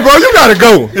 hey, bro, you gotta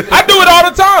go." I do it all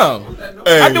the time.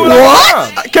 Hey, I do it all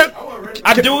the time.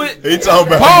 I do it, He talking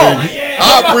about Pause. me.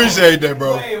 I appreciate that,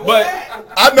 bro. but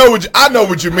I know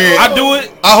what you mean. I do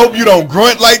it. I hope you don't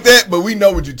grunt like that, but we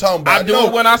know what you're talking about. I do No,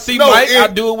 it when I see no, Mike. I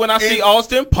in- do it when I see in-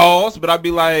 Austin. Pause. But I be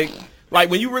like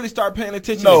when you really start paying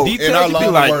attention No, to in details, our you line be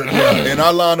of like, work, in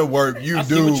our line of work, you I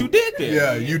do. see what you did there.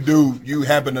 Yeah, you do. You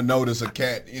happen to notice a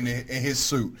cat in his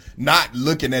suit, not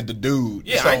looking at the dude.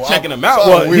 Yeah, So I ain't checking him out. so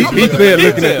Well, he I'm with said you.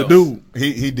 looking at the dude.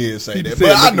 He did say that, said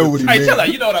but I looking know at what he Hey, meant. chill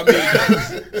out. You know what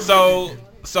I mean?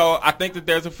 So I think that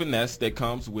there's a finesse that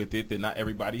comes with it that not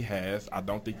everybody has. I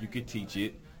don't think you could teach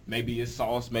it. Maybe it's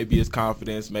sauce, maybe it's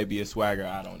confidence, maybe it's swagger.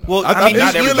 I don't know. Well, I I mean, think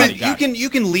not everybody got you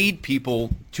can lead people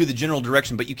to the general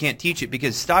direction, but you can't teach it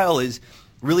because style is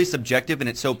really subjective and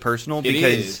it's so personal. It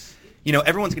Because is.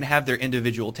 everyone's gonna have their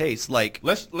individual taste. Like,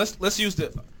 Let's use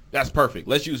the. That's perfect.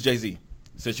 Let's use Jay-Z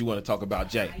since you want to talk about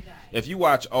Jay. If you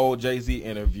watch old Jay-Z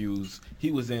interviews,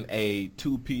 he was in a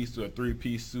 2-piece or a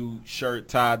 3-piece suit, shirt,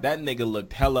 tie. That nigga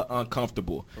looked hella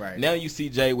uncomfortable. Right. Now you see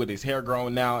Jay with his hair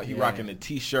grown out. He rocking a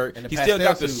T-shirt. And the He still got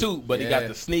pastel the suit. suit, but he Yeah. got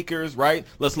the sneakers, right?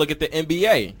 Let's look at the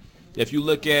NBA. If you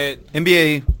look at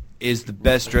NBA is the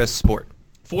best dressed sport.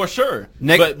 For sure.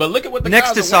 Next- but look at what the Next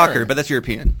guys to are soccer, wearing. but that's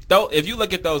European. Though, if you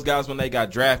look at those guys when they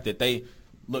got drafted, they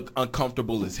look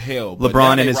uncomfortable as hell. But LeBron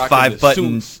now and they his rocking the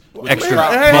 5-button suits with extra the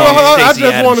strap Hey, pants. hold on, I Stacey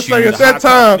just Adams want to say shoes. at that The high top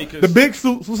time, sneakers. the big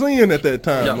suits was in at that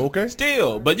time. Yeah. Okay.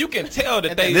 Still, but you can tell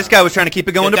that they. This guy was trying to keep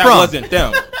it going to that prom. wasn't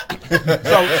them.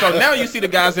 so now you see the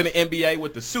guys in the NBA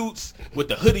with the suits, with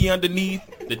the hoodie underneath,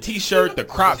 the T-shirt, the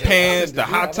crop pants, the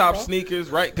high top sneakers,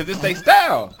 right? Because it's their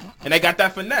style, and they got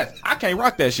that finesse. I can't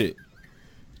rock that shit.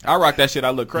 I rock that shit. I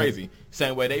look crazy.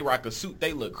 Same way they rock a suit,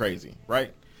 they look crazy,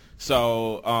 right?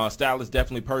 So style is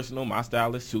definitely personal. My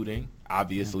style is suiting,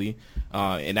 obviously,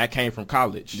 and that came from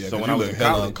college. Yeah, so 'cause when you I was look in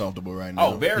hella college, uncomfortable right now.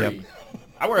 oh, very.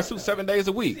 I wear a suit 7 days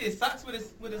a week. His socks with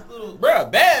his little. Bruh,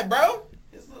 bad, bro.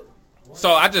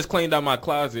 So I just cleaned out my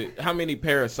closet. How many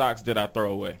pair of socks did I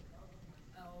throw away?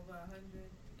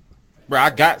 Bro, I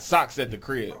got socks at the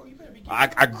crib.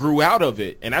 I grew out of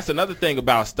it, and that's another thing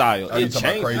about style. Oh, you It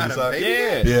talking about changed. crazy socks?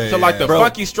 Yeah. Yeah, So like yeah. the Bro.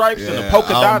 funky stripes and the Yeah, polka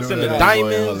I don't dots do and the that.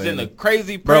 diamonds Boy, and the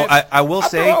crazy Bro, prints. I will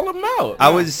say, throw all of them out. I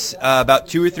was about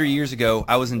 2 or 3 years ago.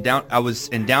 I was in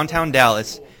downtown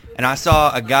Dallas, and I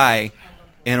saw a guy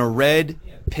in a red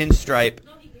pinstripe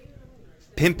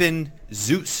pimpin'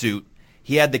 zoot suit.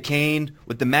 He had the cane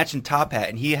with the matching top hat,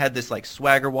 and he had this like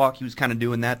swagger walk. He was kind of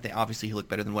doing that thing. Obviously, he looked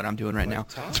better than what I'm doing right now.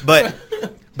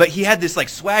 But he had this like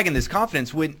swag and this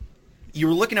confidence. When you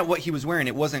were looking at what he was wearing,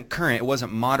 it wasn't current, it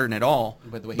wasn't modern at all.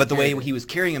 But the way he But the way carried it. he was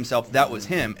carrying himself, that was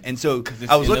him. And so it's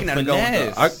I was in looking the at him going,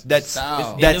 finesse. that's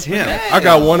Style. that's In the him. finesse. I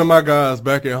got one of my guys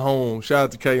back at home. Shout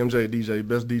out to KMJ DJ,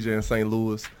 best DJ in St.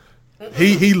 Louis.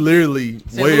 He literally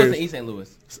St. Louis wears and East St.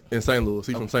 Louis. in St. Louis.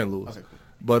 He's from St. Louis. Okay, cool.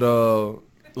 But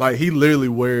like he literally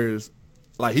wears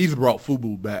like he's brought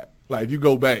FUBU back. Like if you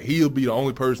go back, he'll be the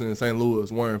only person in St. Louis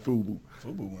wearing FUBU.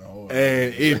 FUBU went hard.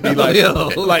 And it'd be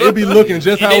like it'd be looking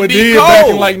just And how it it be did back in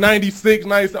cold. like 96,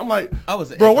 97. I'm like, I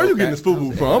was an bro, where echo you getting this cat. I FUBU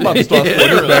was from? an I'm about to start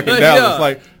supporting this back in Yeah. Dallas.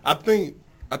 Like I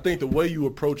think the way you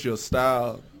approach your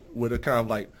style with a kind of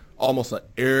like almost an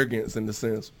arrogance in the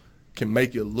sense can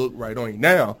make it look right on you.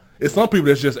 Now, it's some people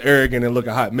that's just arrogant and look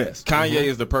a hot mess. Kanye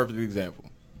is the perfect example.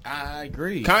 I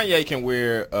agree. Kanye can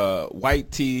wear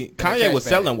white tee. Kanye trash was bag.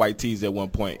 selling white tees at one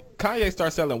point. Kanye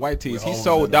started selling white tees. With He holes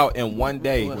sold in out in one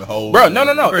day. With holes Bro, in no.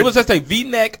 it. It was just a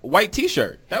V-neck white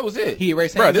T-shirt. That was it. He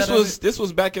erased Bro, hands this out of was this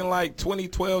was back in like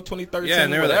 2012, 2013, Yeah,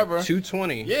 and they were whatever. like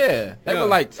 220. Yeah, they Yeah. were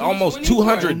like almost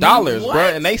 $220 $200, bro,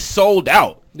 and they sold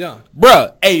out. Yeah.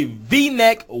 Bruh, a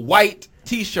V-neck white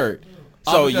T-shirt.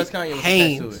 All So because you, Kanye was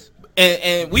Hanes. attached to it.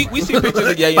 and we see pictures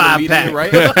of Ye in the Five media, pack.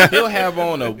 right? He'll have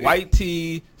on a white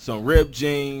tee, some ripped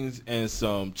jeans, and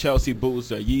some Chelsea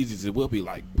boots or Yeezys. It will be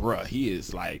like, bruh, he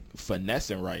is like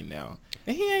finessing right now,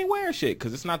 and he ain't wearing shit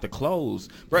because it's not the clothes,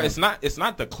 bruh. It's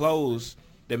not the clothes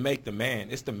that make the man.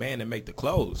 It's the man that make the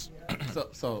clothes.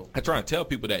 So I try and tell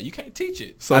people that you can't teach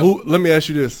it. So let me ask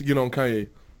you this, get on Kanye.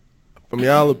 From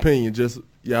y'all opinion, just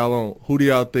y'all on, who do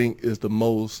y'all think is the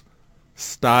most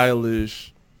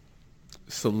stylish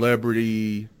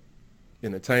celebrity,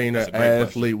 entertainer, That's a great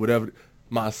athlete, whatever?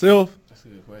 Myself, that's a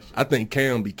good question. I think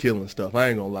Cam be killing stuff. I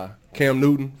ain't gonna lie. Cam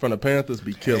Newton from the Panthers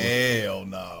be killing. Hell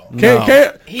no. Cam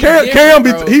different, be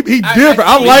bro. he different.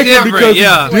 I He's like it different, because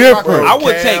yeah. he's different. I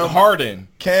would Cam- take Harden.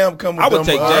 Cam come with I would them,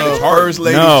 take James Harden. first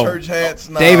lady No. church hats.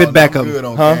 Nah, David I'm Beckham. good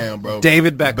on Huh? Cam, bro.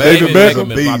 David Beckham. David is a Beckham is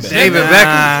my beast. bad. David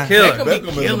Beckham's killer. Beckham be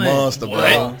Beckham is a killing. monster,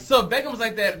 bro. So Beckham was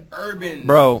like that urban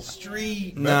Bro.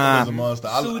 street. Beckham is a monster.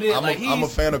 Suited, I'm like, a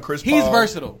he's- fan of Chris Paul. He's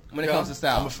versatile when it comes to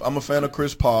style. I'm a fan of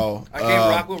Chris Paul. I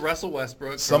can't rock with Russell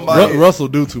Westbrook. bro. somebody- Russell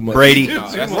do too much. Brady.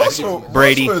 Russell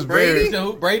Brady. Russell is very.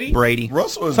 So, Brady? Brady.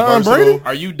 Russell is Tom versatile. Brady?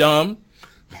 Are you dumb?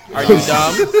 Are you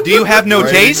dumb? Do you have no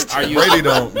Brady- taste? Are you? Brady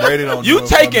don't. Brady don't. do You it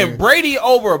for taking me. Brady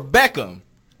over Beckham?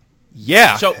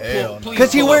 Yeah. Show, Hell no. please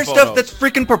Because he pull wears up stuff photos. that's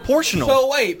freaking proportional. So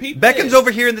wait, people. Beckham's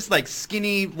over here in this like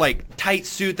skinny, like tight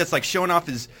suit that's like showing off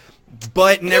his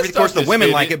butt and His everything. Of course, stuff the is women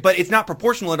fitted. like it, but it's not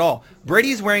proportional at all.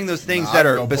 Brady's wearing those things Nah, that I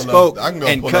are can go pull bespoke up- I can go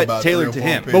and pull cut about tailored 3 to or 4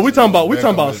 him. pictures. But we talking about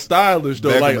Beckham is- stylish though.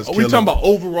 Beckham Like is we killing. talking about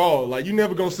overall. Like you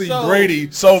never gonna see So- Brady.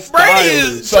 So Brady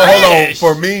is so hold on trash.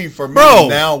 for me Bro.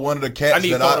 now one of the cats I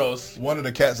need that photos. one of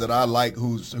the cats that I like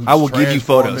who's I will give you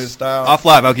transformed photos. his style. Off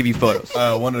live, I'll give you photos.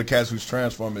 One of the cats who's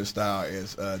transformed his style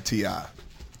is T.I.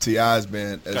 T.I.'s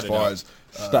been as Cut it far out. as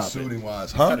Stop it. suiting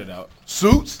wise, huh? Cut it out.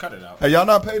 Suits? Cut it out. Have y'all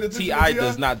not paid attention T.I. to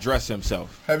does not dress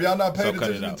himself. Have y'all not paid So cut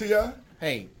it attention out. to T.I.?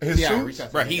 Hey, His yeah, suits? reach out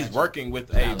to Bro, me. he's working with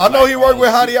a. I know he worked with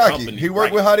Hideaki. company. He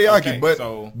worked with Right. Hideaki,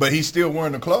 Okay, but he's still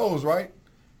wearing the clothes, right?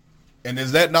 And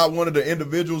is that not one of the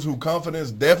individuals who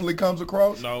confidence definitely comes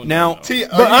across? no, Now- no. T,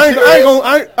 But I ain't gonna.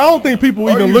 I don't think people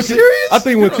Are even you look serious? at. I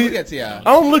think You when don't look at T.I. I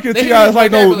don't look at They Ti use as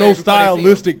like no vocabulary before they see him.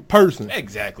 stylistic person.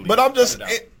 Exactly. But I'm just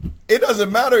Cut it out. it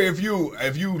doesn't matter if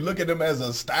you look at them as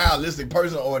a stylistic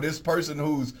person or this person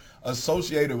who's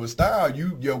associated with style.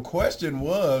 Your question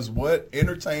was what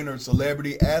entertainer,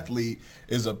 celebrity, athlete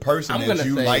is a person I'm that gonna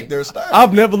you say- like their style.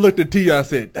 I've never looked at T.I. and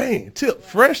said, dang, Tip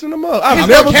fresh in the mug. I've His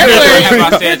never said vocabulary, that.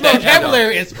 Have I said his that?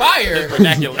 vocabulary is fire.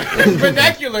 Vernacular. His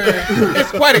vernacular is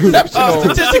quite exceptional.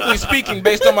 Statistically speaking,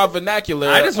 based on my vernacular,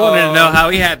 I just wanted to know how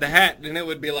he had the hat, and it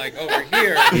would be like over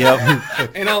here,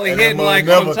 Yep. and only And hitting that like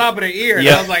mother on top of the ear. And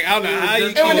Yep. I was like, I don't know how you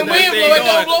And when the keep wind that blow, it thing don't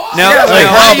going. blow off. Now, Yeah, Hey, like,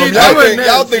 how problem. you Y'all, doing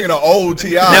y'all this? thinking of old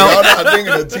T.I. Now- Y'all not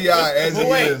thinking of T.I. as he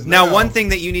is Now, one thing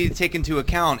that you need to take into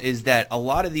account is that a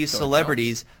lot of these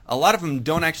celebrities, a lot of them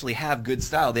don't actually have good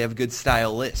style. They have good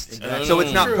stylists. So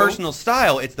it's not personal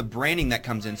style; it's the branding that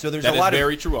comes in. So there's That a is lot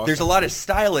very of true also. there's a lot of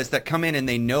stylists that come in and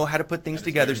they know how to put things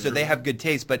together, so they have good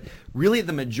taste. But really,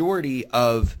 the majority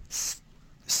of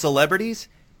celebrities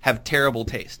have terrible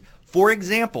taste. For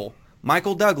example,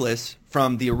 Michael Douglas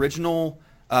from the original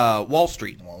Wall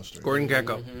Street. Gordon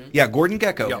Gekko. Yeah, Gordon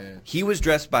Gekko. Yeah. He was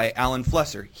dressed by Alan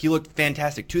Flesser. He looked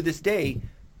fantastic. To this day,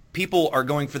 people are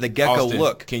going for the Gekko Austin,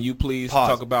 look. Can you please Pause.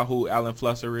 talk about who Alan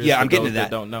Flesser is? Yeah, for I'm getting those to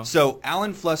that. Don't know. So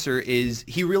Alan Flesser is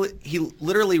he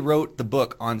literally wrote the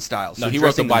book on style. So No, he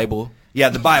wrote the dressing Bible. Yeah,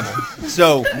 the Bible.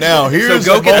 So Now here's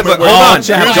so go the get the moment book. where- Hold on, Here's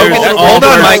the moment hold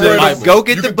where on, I Mike. said Bible. Go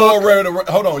get you the can throw book.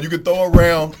 hold on. You can throw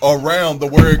around the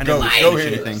word I goat. didn't Go say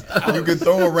ahead. anything. You can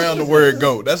throw around the word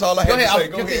goat. That's all I had Go ahead, to say. I'll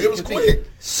Go continue, ahead. It was continue. quick.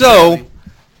 So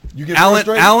You get Alan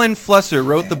frustrated? Flesser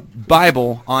wrote the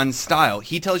Bible on style.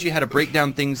 He tells you how to break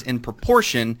down things in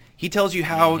proportion. He tells you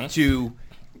how to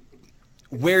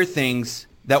wear things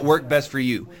that work best for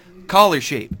you. Collar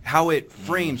shape, how it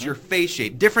frames your face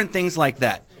shape, different things like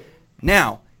that.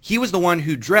 Now, he was the one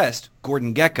who dressed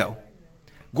Gordon Gekko.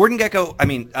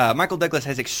 Michael Douglas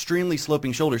has extremely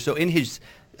sloping shoulders. So in his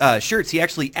shirts, he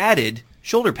actually added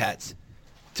shoulder pads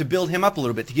to build him up a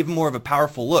little bit, to give him more of a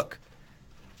powerful look.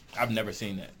 I've never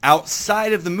seen that.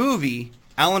 Outside of the movie,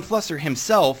 Alan Flesser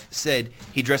himself said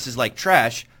he dresses like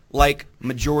trash, like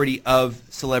majority of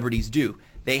celebrities do.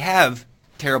 They have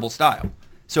terrible style.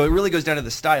 So it really goes down to the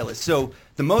stylist. So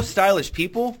the most stylish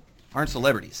people aren't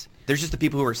celebrities. They're just the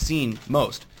people who are seen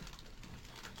most.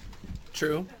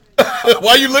 True.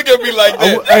 Why you look at me like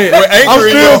that? Hey, With anger I'm in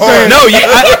still your heart. saying- No,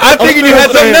 I figured you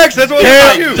had something next. That's what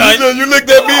Cam- You looked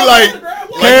at me like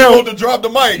you want to drop the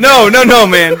mic. No,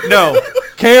 man, no.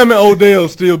 Cam and Odell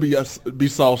still be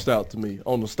sauced out to me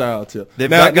on the style tip. They've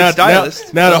got good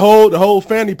stylists. Now the whole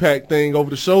fanny pack thing over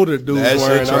the shoulder dude That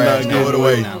wearing. shit I'm trash. not Throw it getting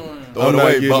away. with. Throw it I'm not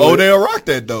away. getting But with it. Odell rocked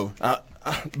that though.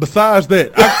 Besides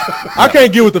that, I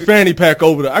can't get with the fanny pack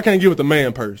over I can't get with the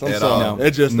man purse. I'm At sorry, all.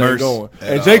 it just Merce. ain't going. At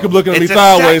And all. Jacob looking at me It's a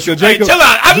sideways. So statue. Jacob, Chill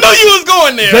out. I know you was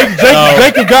going there.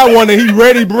 Jacob got one that he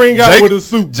ready to bring out with a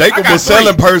suit. Jacob I was got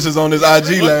selling three. purses on his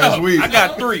IG last week. I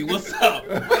got 3. What's up?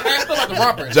 I still like the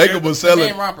rompers. Jacob was selling.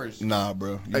 Man rompers. Nah,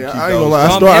 bro. You Hey, keep I ain't gonna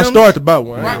lie. those. I started to buy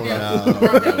one. I ain't Romp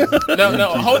gonna lie. him. No,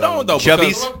 hold on though. Chubbies?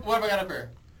 because- What have I got up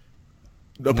here?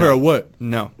 A pair of what?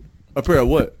 No. A pair of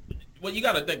what? Well, you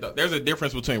got to think though. There's a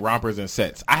difference between rompers and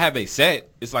sets. I have a set.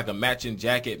 It's like a matching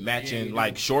jacket, matching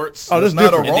like shorts. Oh, That's that's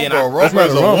not a different. And then romper. A I- That's romper not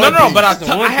is a a romper. one No, piece.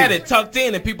 but I had it tucked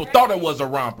in and people thought it was a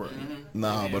romper.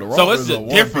 Nah, but a romper So it's is the a one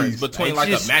difference piece. between It's like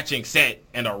just- a matching set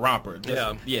and a romper.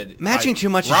 Yeah. Matching too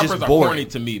much is rompers just are boring. corny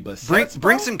to me, but Bring sets,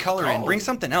 bring bro? some color in. Oh. Bring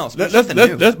something else. Bring That's,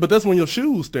 something new. but that's when your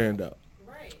shoes stand out.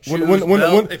 When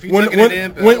belt, if you took it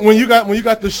in, belt. when you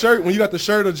got the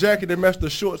shirt or jacket that match the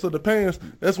shorts or the pants,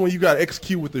 that's when you got to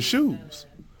execute with the shoes.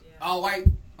 All white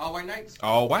nights.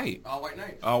 All white. All white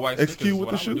nights. All white. Execute sneakers with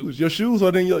the is what I would shoes. Your shoes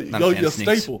are then your Not a fan your of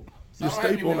sneaks. staple. So I Your don't have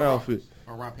any staple in the more outfit.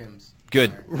 Or romp hymns.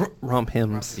 Good. Romp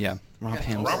hymns. Yeah. Romp do.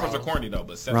 hymns. Rompers are corny though,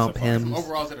 but sets Romp are fun. hymns.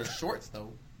 Overalls that are shorts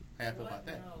though. How I feel about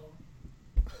that?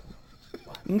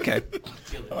 Okay.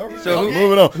 So So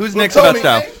moving on. who's Well, next Tony,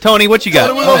 about style? Tony, what you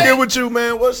Tony, we got? gonna get with you,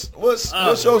 man. What's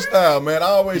your style, man? I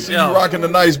always see Yo. you rocking the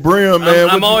nice brim, man.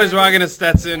 I'm What you- always rocking a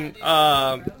Stetson.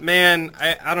 Man,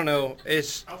 I don't know.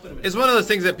 It's one of those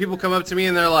things that people come up to me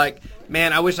and they're like,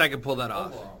 "Man, I wish I could pull that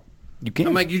off." You can.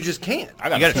 I'm like, "You just can't. I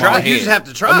got You gotta small try. Like, you head. just have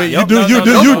to try." I mean, Yep, you no, do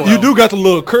no, got the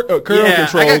little curl yeah,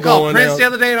 control I got called going Prince now. the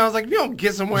other day, and I was like, "If you don't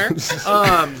get somewhere." Boy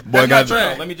That's got not true.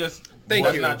 Let me just. Thank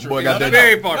that's you. Not true. Boy got No, that-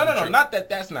 Very far No, from true. not that.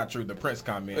 That's not true. The Prince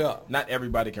comment. Yeah. Not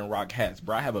everybody can rock hats,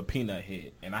 bro. I have a peanut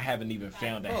head, and I haven't even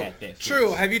found a hat that fits.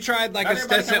 True. Have you tried like Not a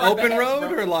everybody Stetson can rock open the hats, road,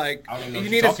 bro. or like I don't even know you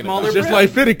what need you're a talking smaller about. Just brim? like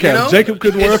fitted caps. You know? Jacob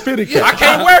couldn't wear a fitted cap. I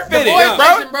can't wear fitted, boy bro.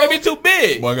 section, bro. They be too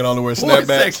big. Boy can only wear Boy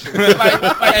snapbacks. section.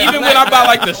 like even when I buy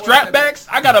like the strap backs,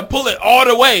 I gotta pull it all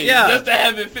the way Yeah. just to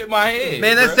have it fit my head.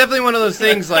 Man, that's bro. definitely one of those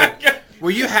things like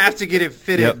where you have to get it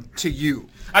fitted Yep. to you.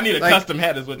 I need a Like, custom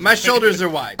hat. Is what My shoulders are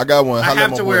wide. I got one. I Holla at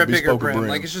have my to boy, wear a bigger Bespoke brim. brim.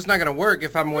 Like it's just not gonna work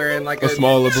if I'm wearing like a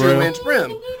smaller brim. 2-inch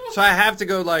brim. So I have to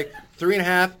go like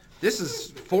 3.5. This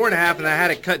is 4.5, and I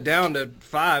had it cut down to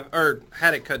 5, or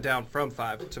had it cut down from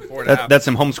 5 to 4.5. That's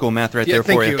some homeschool math right yeah, there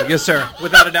thank for you. you. Yes, sir.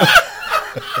 Without a doubt.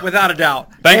 Without a doubt.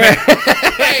 Bang, bang.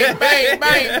 bang, bang,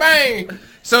 bang, bang.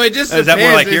 So it just Is depends. that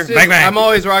more like It's here? just- Bang, bang. I'm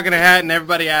always rocking a hat, and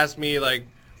everybody asks me like,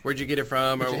 "Where'd you get it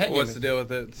from?" or your hat "What's giving? the deal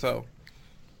with it?" So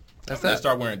that's I'm gonna that.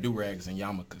 start wearing do rags and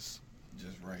yarmulkes.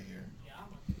 Just right here.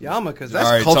 Yarmulkes. That's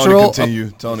All right, cultural. Tony,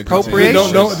 continue. Tony, appropriation.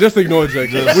 continue. Don't just ignore it, Jake.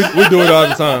 we do it all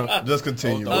the time. Just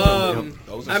continue.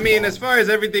 I mean, as far as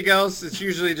everything else, it's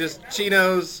usually just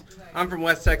chinos. I'm from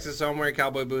West Texas, so I'm wearing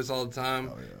cowboy boots all the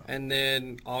time. And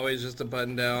then always just a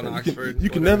button down, Oxford. You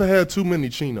can whatever. never have too many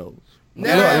chinos.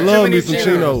 Never I have love too many me some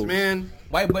chinos. man.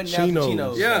 White button down Chinos.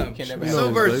 chinos. Yeah, You can never so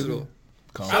have versatile.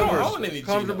 I don't own any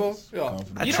Comfortable. chinos.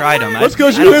 Yeah. I tried them. That's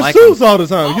because I you don't in like suits them. all the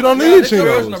time. You don't Yeah, need that's your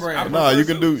personal chinos. brand. Nah, you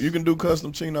can do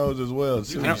custom chinos as well.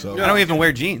 Too, I so. don't even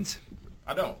wear jeans.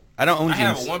 I don't. I don't own I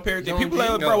have jeans. one pair of jeans. You People don't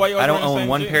like, own bro, why you I don't always wearing the own same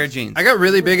one jeans? pair of jeans. I got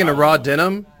really big into raw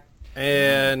denim,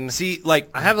 and See, like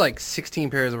I have like 16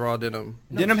 pairs of raw denim.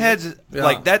 denim heads, Yeah.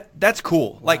 like that. That's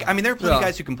cool. Like I mean, there are plenty of Yeah.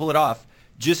 guys who can pull it off.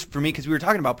 Just for me, because we were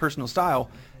talking about personal style.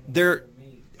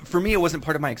 For me, it wasn't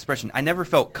part of my expression. I never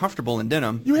felt comfortable in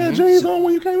denim. You had jeans on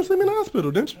when you came to see me in the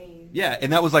hospital, didn't you? Yeah,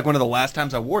 and that was like one of the last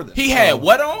times I wore them. He had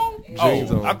what on?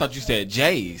 Jeans Oh, on. I thought you said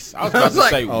J's. I was about to like,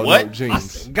 say Oh, what? no, jeans.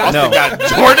 Austin No. got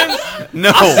Jordans?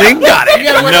 No, got it. You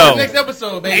gotta wear No. those next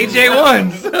episode, baby.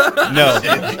 AJ1s.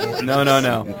 no.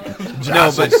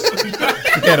 No, but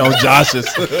Get on Josh's.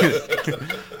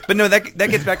 but no, that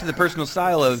gets back to the personal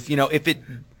style of you don't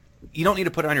need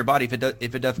to put it on your body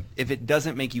if it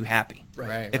doesn't make you happy.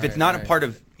 Right, If it's right, not a right. part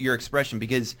of your expression,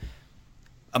 because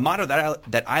a motto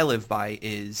that I live by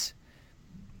is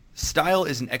style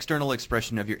is an external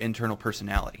expression of your internal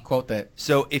personality. Quote that.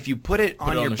 So if you put it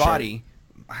on it on your the shirt. body,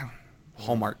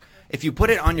 Hallmark. If you put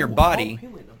it on your body,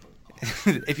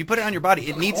 if you put it on your body,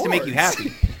 it needs to make you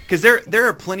happy. Because there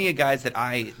are plenty of guys that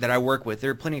I work with.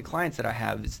 There are plenty of clients that I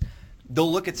have.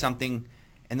 They'll look at something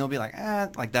and they'll be like,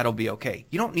 like that'll be okay.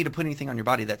 You don't need to put anything on your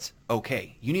body that's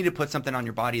okay. You need to put something on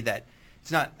your body that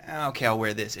it's not okay. I'll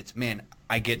wear this. It's man,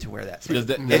 I get to wear that. Does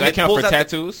that It count pulls for out the-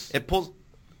 tattoos? It pulls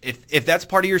if that's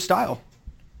part of your style.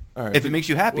 All right. If it makes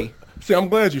you happy. See, I'm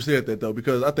glad you said that though,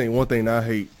 because I think one thing I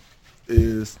hate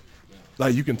is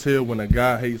like you can tell when a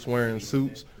guy hates wearing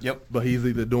suits. Yep. But he's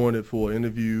either doing it for an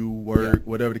interview, work,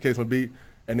 whatever the case may be,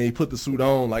 and then he put the suit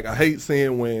on. Like I hate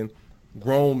seeing when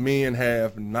grown men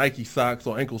have Nike socks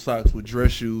or ankle socks with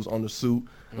dress shoes on the suit.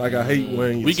 Like I hate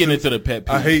when your We get suit- into the pet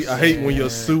peeves. I hate when your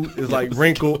suit is like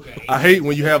wrinkled. I hate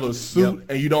when you have a suit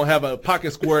and you don't have a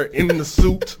pocket square in the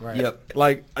suit. Yep.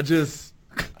 Like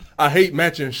I hate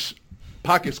matching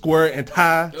pocket square and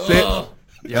tie set.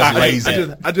 That's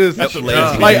lazy. I just That's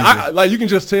lazy. like you can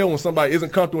just tell when somebody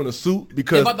isn't comfortable in a suit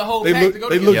because about the whole they pack look to go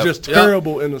they look together. just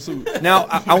terrible in the suit. Now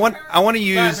I want to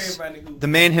use everybody who- the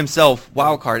man himself,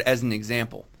 wild card, as an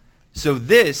example. So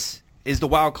this is the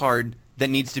wild card that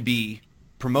needs to be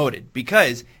promoted,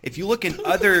 because if you look in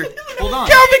other hold on.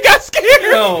 Calvin got scared.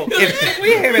 No, if,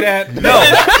 We hit it at. no,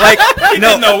 like He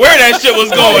didn't know where that shit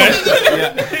was going.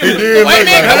 He did Wait a look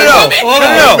minute, like no, that.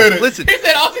 no, no, a minute. listen, He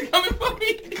said Austin coming for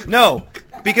me. no,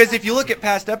 because if you look at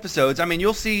past episodes, I mean,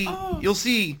 you'll see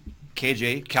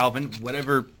KJ, Calvin,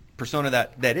 whatever persona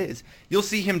that is, you'll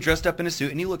see him dressed up in a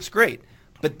suit and he looks great,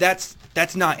 but that's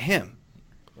not him.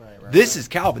 This is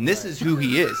Calvin. This is who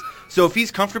he is. So if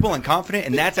he's comfortable and confident,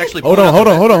 and that's actually Hold on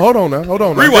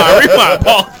now. Rewind.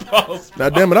 Pause. Now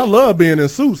damn it, I love being in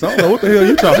suits. I don't know what the hell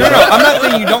you talking No, about. I'm not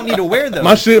saying you don't need to wear them.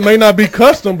 My shit may not be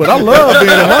custom, but I love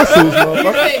being in my suits, He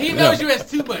motherfucker. said he knows you as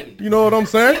two buddy. You know what I'm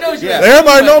saying? He knows you Yeah. as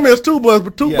Everybody two know buddy. me as Two Buzz,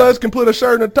 but Two Yeah. Buzz can put a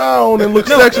shirt and a tie on and look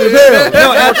sexy as hell.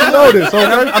 No, I want you to know this,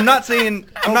 And okay? I'm not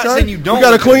saying you don't. We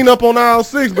got to clean up on aisle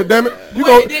 6, but damn it, you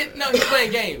Wait, go. didn't no, he's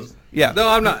playing games. Yeah. No,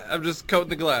 I'm not. I'm just coating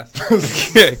the glass.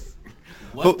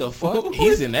 What the fuck?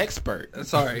 He's an expert.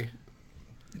 Sorry.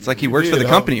 It's like he works for the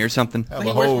company or something. Have He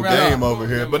a works whole for Ralph. game over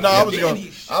here. But no, I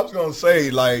was gonna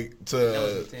say like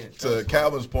to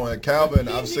Calvin's point. Calvin,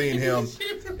 I've seen him.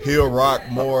 He'll rock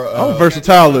more. I'm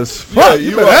versatile as Yeah, fuck.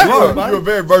 you better ask are somebody.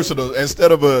 very versatile.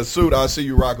 Instead of a suit, I see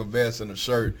you rock a vest and a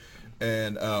shirt.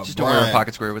 And Just don't wear a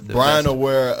pocket square with the Brian vest.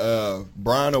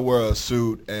 will wear a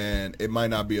suit, and it might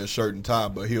not be a shirt and tie,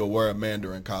 but he'll wear a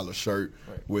Mandarin collar shirt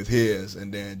with his,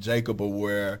 and then Jacob will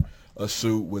wear a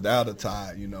suit without a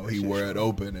tie. You know, he wear it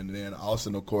open, and then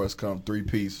Austin, of course, come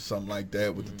 3-piece or something like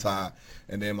that with the tie,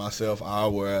 and then myself, I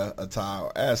wear a tie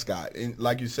or ascot. And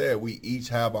like you said, we each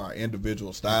have our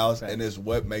individual styles, and it's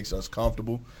what makes us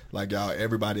comfortable. Like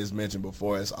everybody has mentioned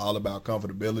before, it's all about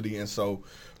comfortability, and so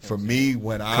for me,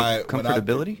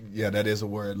 comfortability? Yeah, that is a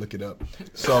word. Look it up.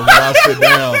 So when I sit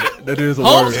down, That is a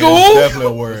Homeschool? word. it's definitely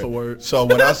a word. That's a word. So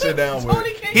when I sit down with,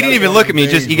 He didn't even look at me.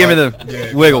 Just he gave me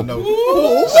the wiggle.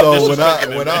 So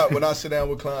when I sit down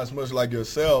with clients, much like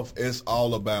yourself, it's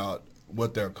all about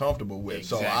what they're comfortable with.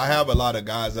 So I have a lot of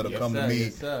guys that'll come to me.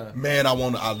 Man, I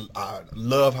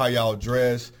love how y'all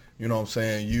dress. You know what I'm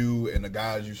saying? You and the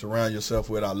guys you surround yourself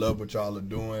with, I love what y'all are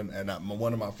doing. And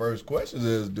one of my first questions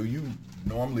is, do you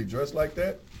normally dress like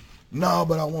that? No,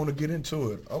 but I want to get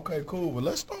into it. Okay, cool. Well,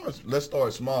 let's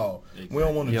start small. Exactly. We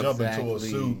don't want to jump into a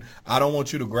suit. I don't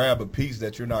want you to grab a piece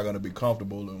that you're not going to be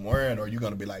comfortable in wearing, or you're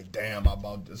going to be like, damn, I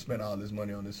about to spend all this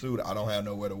money on this suit. I don't have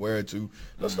nowhere to wear it to.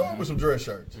 Let's start with some dress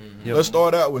shirts. Let's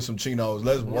start out with some chinos.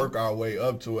 Let's work our way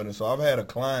up to it. And so I've had a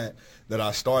client that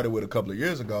I started with a couple of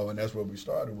years ago, and that's what we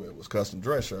started with, was custom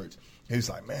dress shirts. He's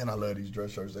like, man, I love these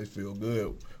dress shirts. They feel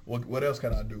good. What else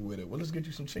can I do with it? Well, let's get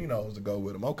you some chinos to go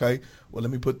with them. Okay. Well,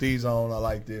 let me put these on. I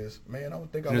like this. Man, I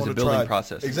think I want to try. It was a building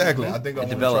process. Exactly. I think I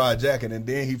want to try a jacket. And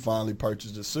then he finally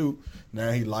purchased a suit.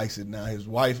 Now he likes it. Now his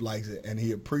wife likes it. And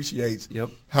he appreciates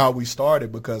how we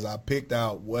started, because I picked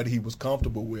out what he was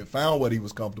comfortable with, found what he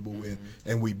was comfortable with,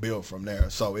 and we built from there.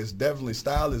 So it's definitely,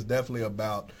 style is definitely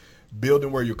about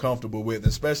building where you're comfortable with,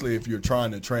 especially if you're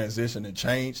trying to transition and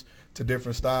change to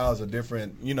different styles or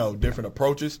different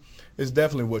approaches. It's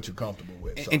definitely what you're comfortable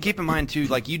with. So. And keep in mind too,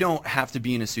 like, you don't have to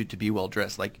be in a suit to be well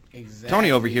dressed. Like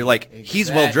Tony over here, like he's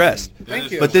well dressed.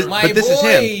 Thank you. But this is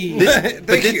him.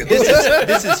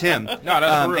 This is him. No,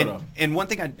 that's for real though. And one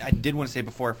thing I did want to say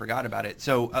before I forgot about it.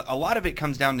 So a lot of it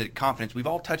comes down to confidence. We've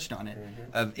all touched on it.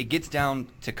 It gets down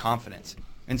to confidence.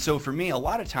 And so for me, a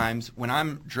lot of times when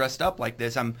I'm dressed up like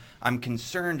this, I'm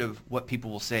concerned of what people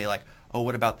will say, like, oh,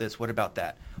 what about this? What about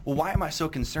that? Well, why am I so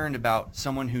concerned about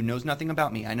someone who knows nothing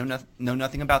about me? I know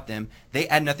nothing about them. They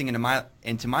add nothing into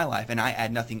my life, and I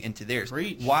add nothing into theirs.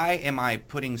 Preach. Why am I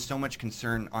putting so much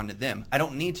concern onto them? I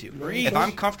don't need to. Preach. If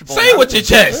I'm comfortable, Say it with your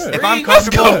chest. If I'm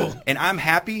comfortable and I'm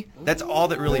happy, that's all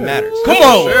that really matters. Come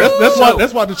on.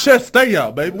 That's why the chest stay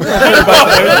out, baby. We don't care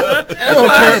about the haters. We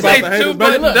don't care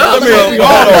about the haters,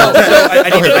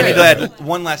 baby. I need to add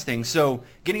one last thing. So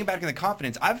getting back in the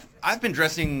confidence, I've been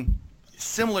dressing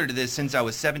similar to this since I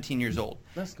was 17 years old.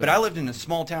 But I lived in a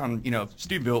small town,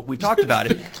 Steveville. We talked about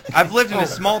it. I've lived in a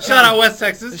small town. Shout out West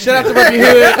Texas. Shout out to Ruby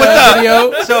Hood. What's up?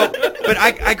 Video. So, but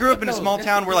I grew up in a small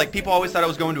town where like people always thought I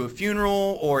was going to a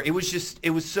funeral, or it was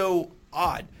so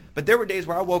odd. But there were days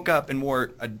where I woke up and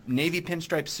wore a navy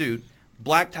pinstripe suit,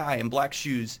 black tie, and black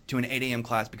shoes to an 8 a.m.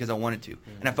 class because I wanted to,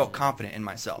 and I felt confident in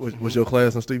myself. Was your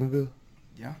class in Stephenville?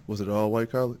 Yeah. Was it all white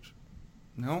college?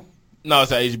 No. No,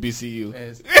 it's at HBCU.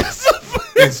 In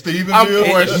Stephenville? I'm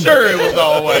for sure it was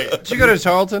all white. Did you go to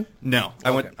Charlton? No.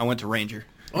 I went to Ranger.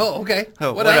 Oh, okay.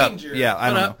 Oh, what up? Yeah, I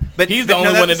don't know. But he's the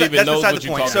only one that even knows what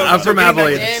you're talking about. I'm from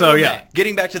Abilene, so yeah.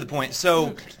 Getting back to the point,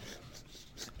 so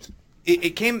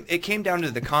it came down to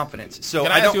the confidence. So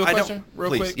Can I ask you a question real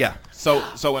please, quick? Yeah. So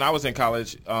when I was in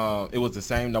college, it was the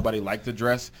same. Nobody liked to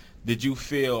dress. Did you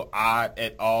feel odd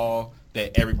at all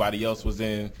that everybody else was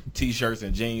in T-shirts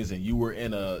and jeans and you were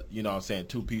in a,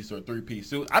 2-piece or 3-piece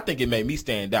suit? I think it made me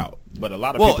stand out. But a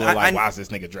lot of people are like, why is this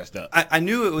nigga dressed up? I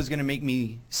knew it was going to make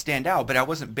me stand out, but I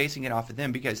wasn't basing it off of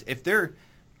them, because if they're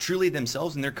truly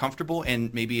themselves and they're comfortable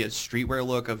in maybe a streetwear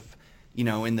look of, in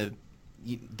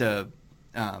the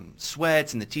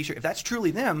sweats and the T-shirt, if that's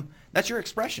truly them, that's your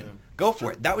expression. Go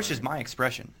for it. That was just my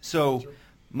expression. So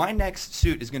my next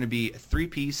suit is going to be a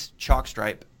 3-piece chalk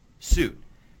stripe suit.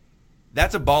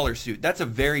 That's a baller suit. That's a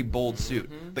very bold suit.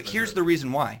 But here's the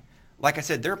reason why. Like I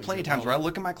said, there are plenty of times where I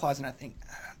look in my closet and I think,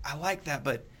 I like that,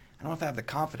 but I don't know if I have the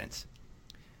confidence.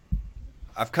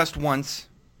 I've cussed once.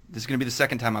 This is going to be the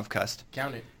second time I've cussed.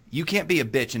 Count it. You can't be a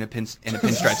bitch in a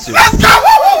pinstripe suit.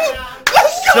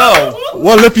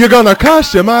 Well, if you're gonna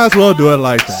cuss, you might as well do it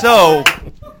like that.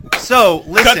 So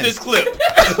listen. Cut this clip.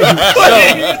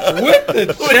 With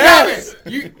the chest.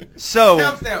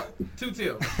 So 2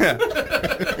 till.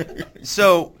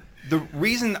 So the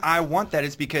reason I want that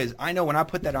is because I know when I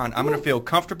put that on, I'm going to feel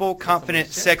comfortable, confident,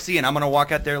 sexy, and I'm going to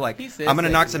walk out there like I'm going to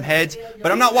knock some heads.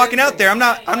 But I'm not walking out there. I'm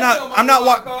not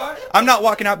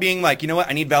walking out being like, you know what?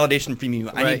 I need validation from you.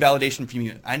 I need validation from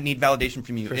you. I need validation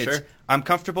from you. For sure. I'm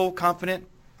comfortable, confident.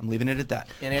 I'm leaving it at that.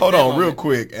 Hold on, real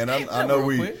quick, and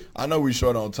I know we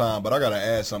short on time, but I gotta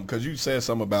add something because you said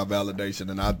something about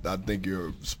validation, and I think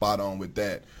you're spot on with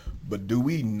that. But do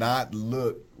we not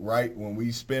look right when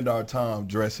we spend our time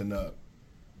dressing up?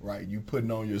 Right, you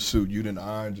putting on your suit, you done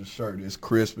ironed your shirt, it's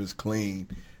crisp, it's clean,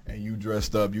 and you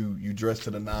dressed up, you dressed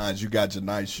to the nines, you got your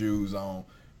nice shoes on.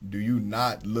 Do you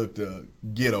not look to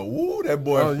get a that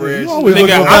boy fresh?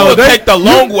 Nigga, I would take the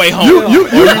long way home.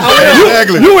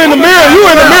 Exactly. You in the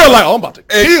mirror like, oh, I'm about to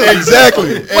kill.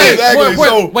 Exactly.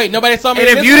 Wait, nobody saw me.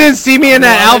 And if you didn't see me in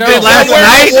that outfit last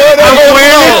night, I'm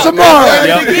wearing it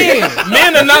tomorrow.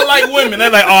 Men are not like women. They're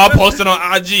like, oh, I posted on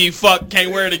IG. Fuck, can't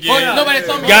wear it again. Nobody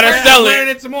saw me. Gotta sell I'm wearing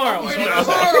it. it tomorrow.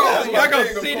 Y'all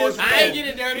gonna see this. I ain't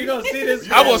getting dirty. You gonna see this?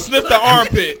 I will sniff the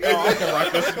armpit. I can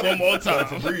rock this one more time.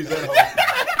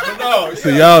 But no,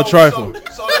 See, y'all trifling.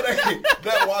 So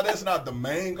that why that's not the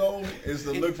main goal is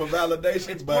to look for validation.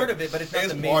 It's part of it, but it's not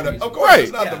the main part reason. of course, Right.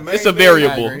 it's not the main. It's a thing,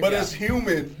 variable. but it's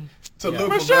human to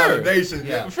look For for sure. validation.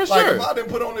 Yeah. For like sure. if I didn't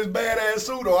put on this badass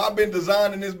suit or I've been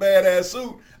designing this badass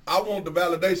suit, I want the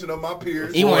validation of my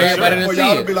peers. You want everybody to for see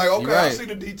y'all it. to be like, okay, You're I right. see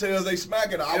the details they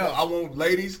smacking. I want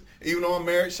ladies, even though I'm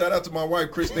married. Shout out to my wife,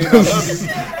 Christine. I love you.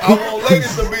 I want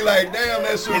ladies to be like, damn,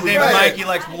 that suit His was name is bad. Mike. He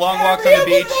likes long walks on the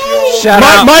beach. Shout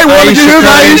out, Mike want to get his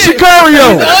Aisha Curry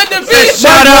on. Undefeated.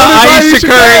 Shout out, Aisha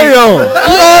Curry. You know what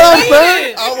I'm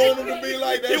saying? I want him to be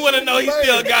like that. He want to know he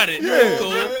still got it. Yeah.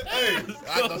 Cool. Hey,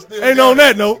 I still Ain't got on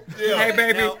that note. Yeah. Hey,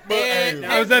 baby. But, hey,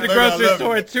 I was at the baby, I grocery love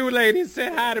store you. and 2 ladies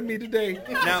said hi to me today.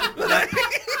 Now,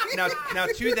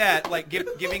 to that, like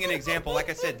giving an example, like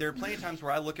I said, there are plenty of times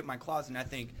where I look at my closet and I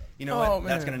think, you know what,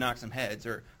 that's going to knock some heads,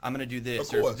 or I'm going to do this,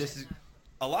 Of or course. this is.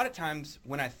 A lot of times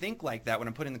when I think like that, when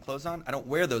I'm putting the clothes on, I don't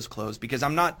wear those clothes because I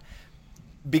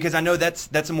know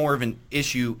that's a more of an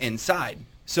issue inside.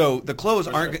 So the clothes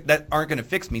aren't going to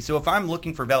fix me. So if I'm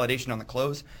looking for validation on the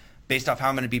clothes, based off how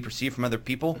I'm going to be perceived from other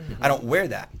people, I don't wear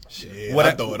that. Shit,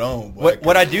 I throw it on. Boy.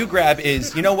 What I do grab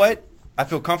is, you know what? I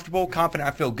feel comfortable, confident,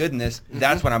 I feel good in this.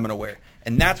 That's what I'm going to wear.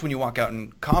 And that's when you walk out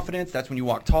in confidence. That's when you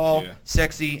walk tall,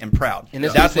 sexy, and proud. And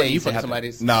that's what what needs you to put happen.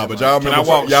 somebody's. Nah, but y'all Can I remember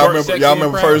walk short, sexy, and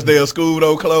proud? first day of school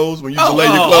though clothes when you used to lay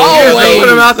your clothes. always. Put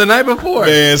them out the night before.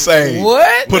 Man, same.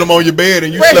 What? Put them on your bed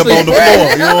and you Freshly slept on the pressed. floor.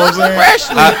 You know what I'm saying?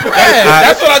 Freshly pressed.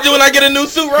 That's what I do when I get a new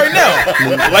suit right now.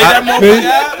 Lay that motherfucker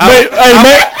out. Hey,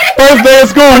 man, first day of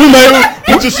school, we made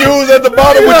Put your shoes at the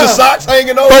bottom with your socks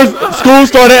hanging over. school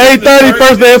started at 8:30.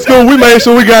 First day of school, we made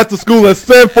sure we got to school at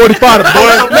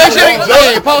 7:45. Make sure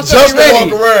hey, post up, Just you to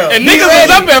ready. walk around. And niggas was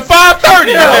up at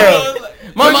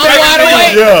 5:30. Mama, I'm wide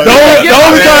awake. Yeah. The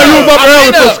only time you was up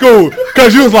early been for up. school,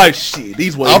 because you was like, shit,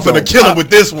 these ways. I'm finna kill him with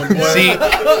this one.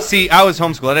 Boy. See, I was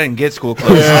homeschooled. I didn't get school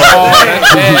clothes.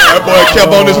 That boy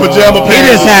kept on his pajama pants. He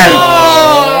just had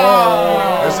it.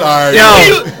 It's all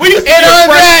right. We used to And get on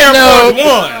fresh that Air Force note,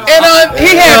 Ones. and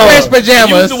he had fresh You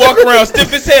pajamas. used to walk around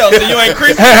stiff as hell, so you ain't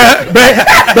crispy.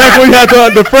 back when you had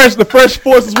the fresh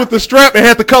forces with the strap and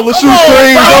had the color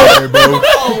shoestrings on.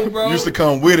 Hey, bro. Used to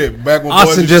come with it back when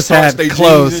Austin boys just had starch their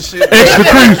clothes. jeans and shit. Extra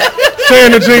crease.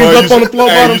 Sand the jeans Boy, up used on to- the floor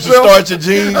by hey, used to themselves. start your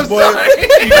jeans, boy.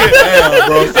 Damn,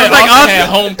 bro. Said Austin had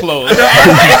home clothes.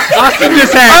 Austin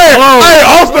just had Hey, clothes. hey,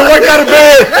 Austin wake out of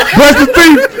bed, brush his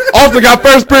teeth. Austin got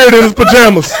first period in his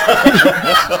pajamas.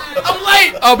 I'm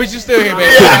late. Oh, but you still here,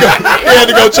 baby. He had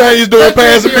to go change during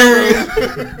passing period.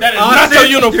 That is not your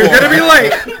uniform. You're gonna be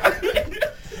late.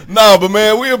 No, but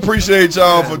man, we appreciate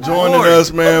y'all for joining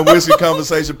us, man. Whiskey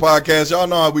Conversation Podcast. Y'all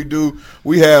know how we do.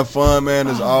 We have fun, man,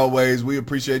 as always. We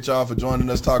appreciate y'all for joining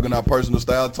us, talking our personal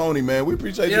style. Tony, man, we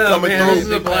appreciate you Yo, coming man, this is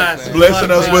through. a blast.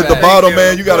 Blessing us with the Thank bottle, you.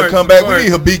 man. You got to Of come course, back. of We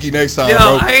need Hibiki next time, Yo,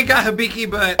 bro. I ain't got Hibiki,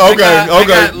 but Okay, I okay.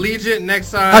 got Legion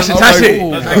next time. I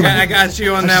got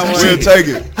you on that one. We'll take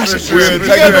it. For sure. We'll For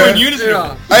take sure. it, man.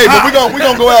 Yeah. Hey, but we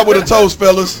gonna go out with a toast,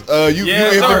 fellas. You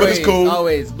Yes, empty, sir. but it's cool.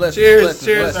 Always blessed. Cheers,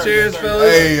 cheers, cheers, fellas.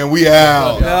 Hey, and we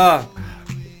out. Yeah.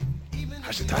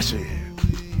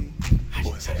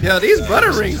 Yo, these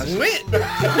butter rings went.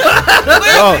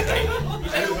 Oh.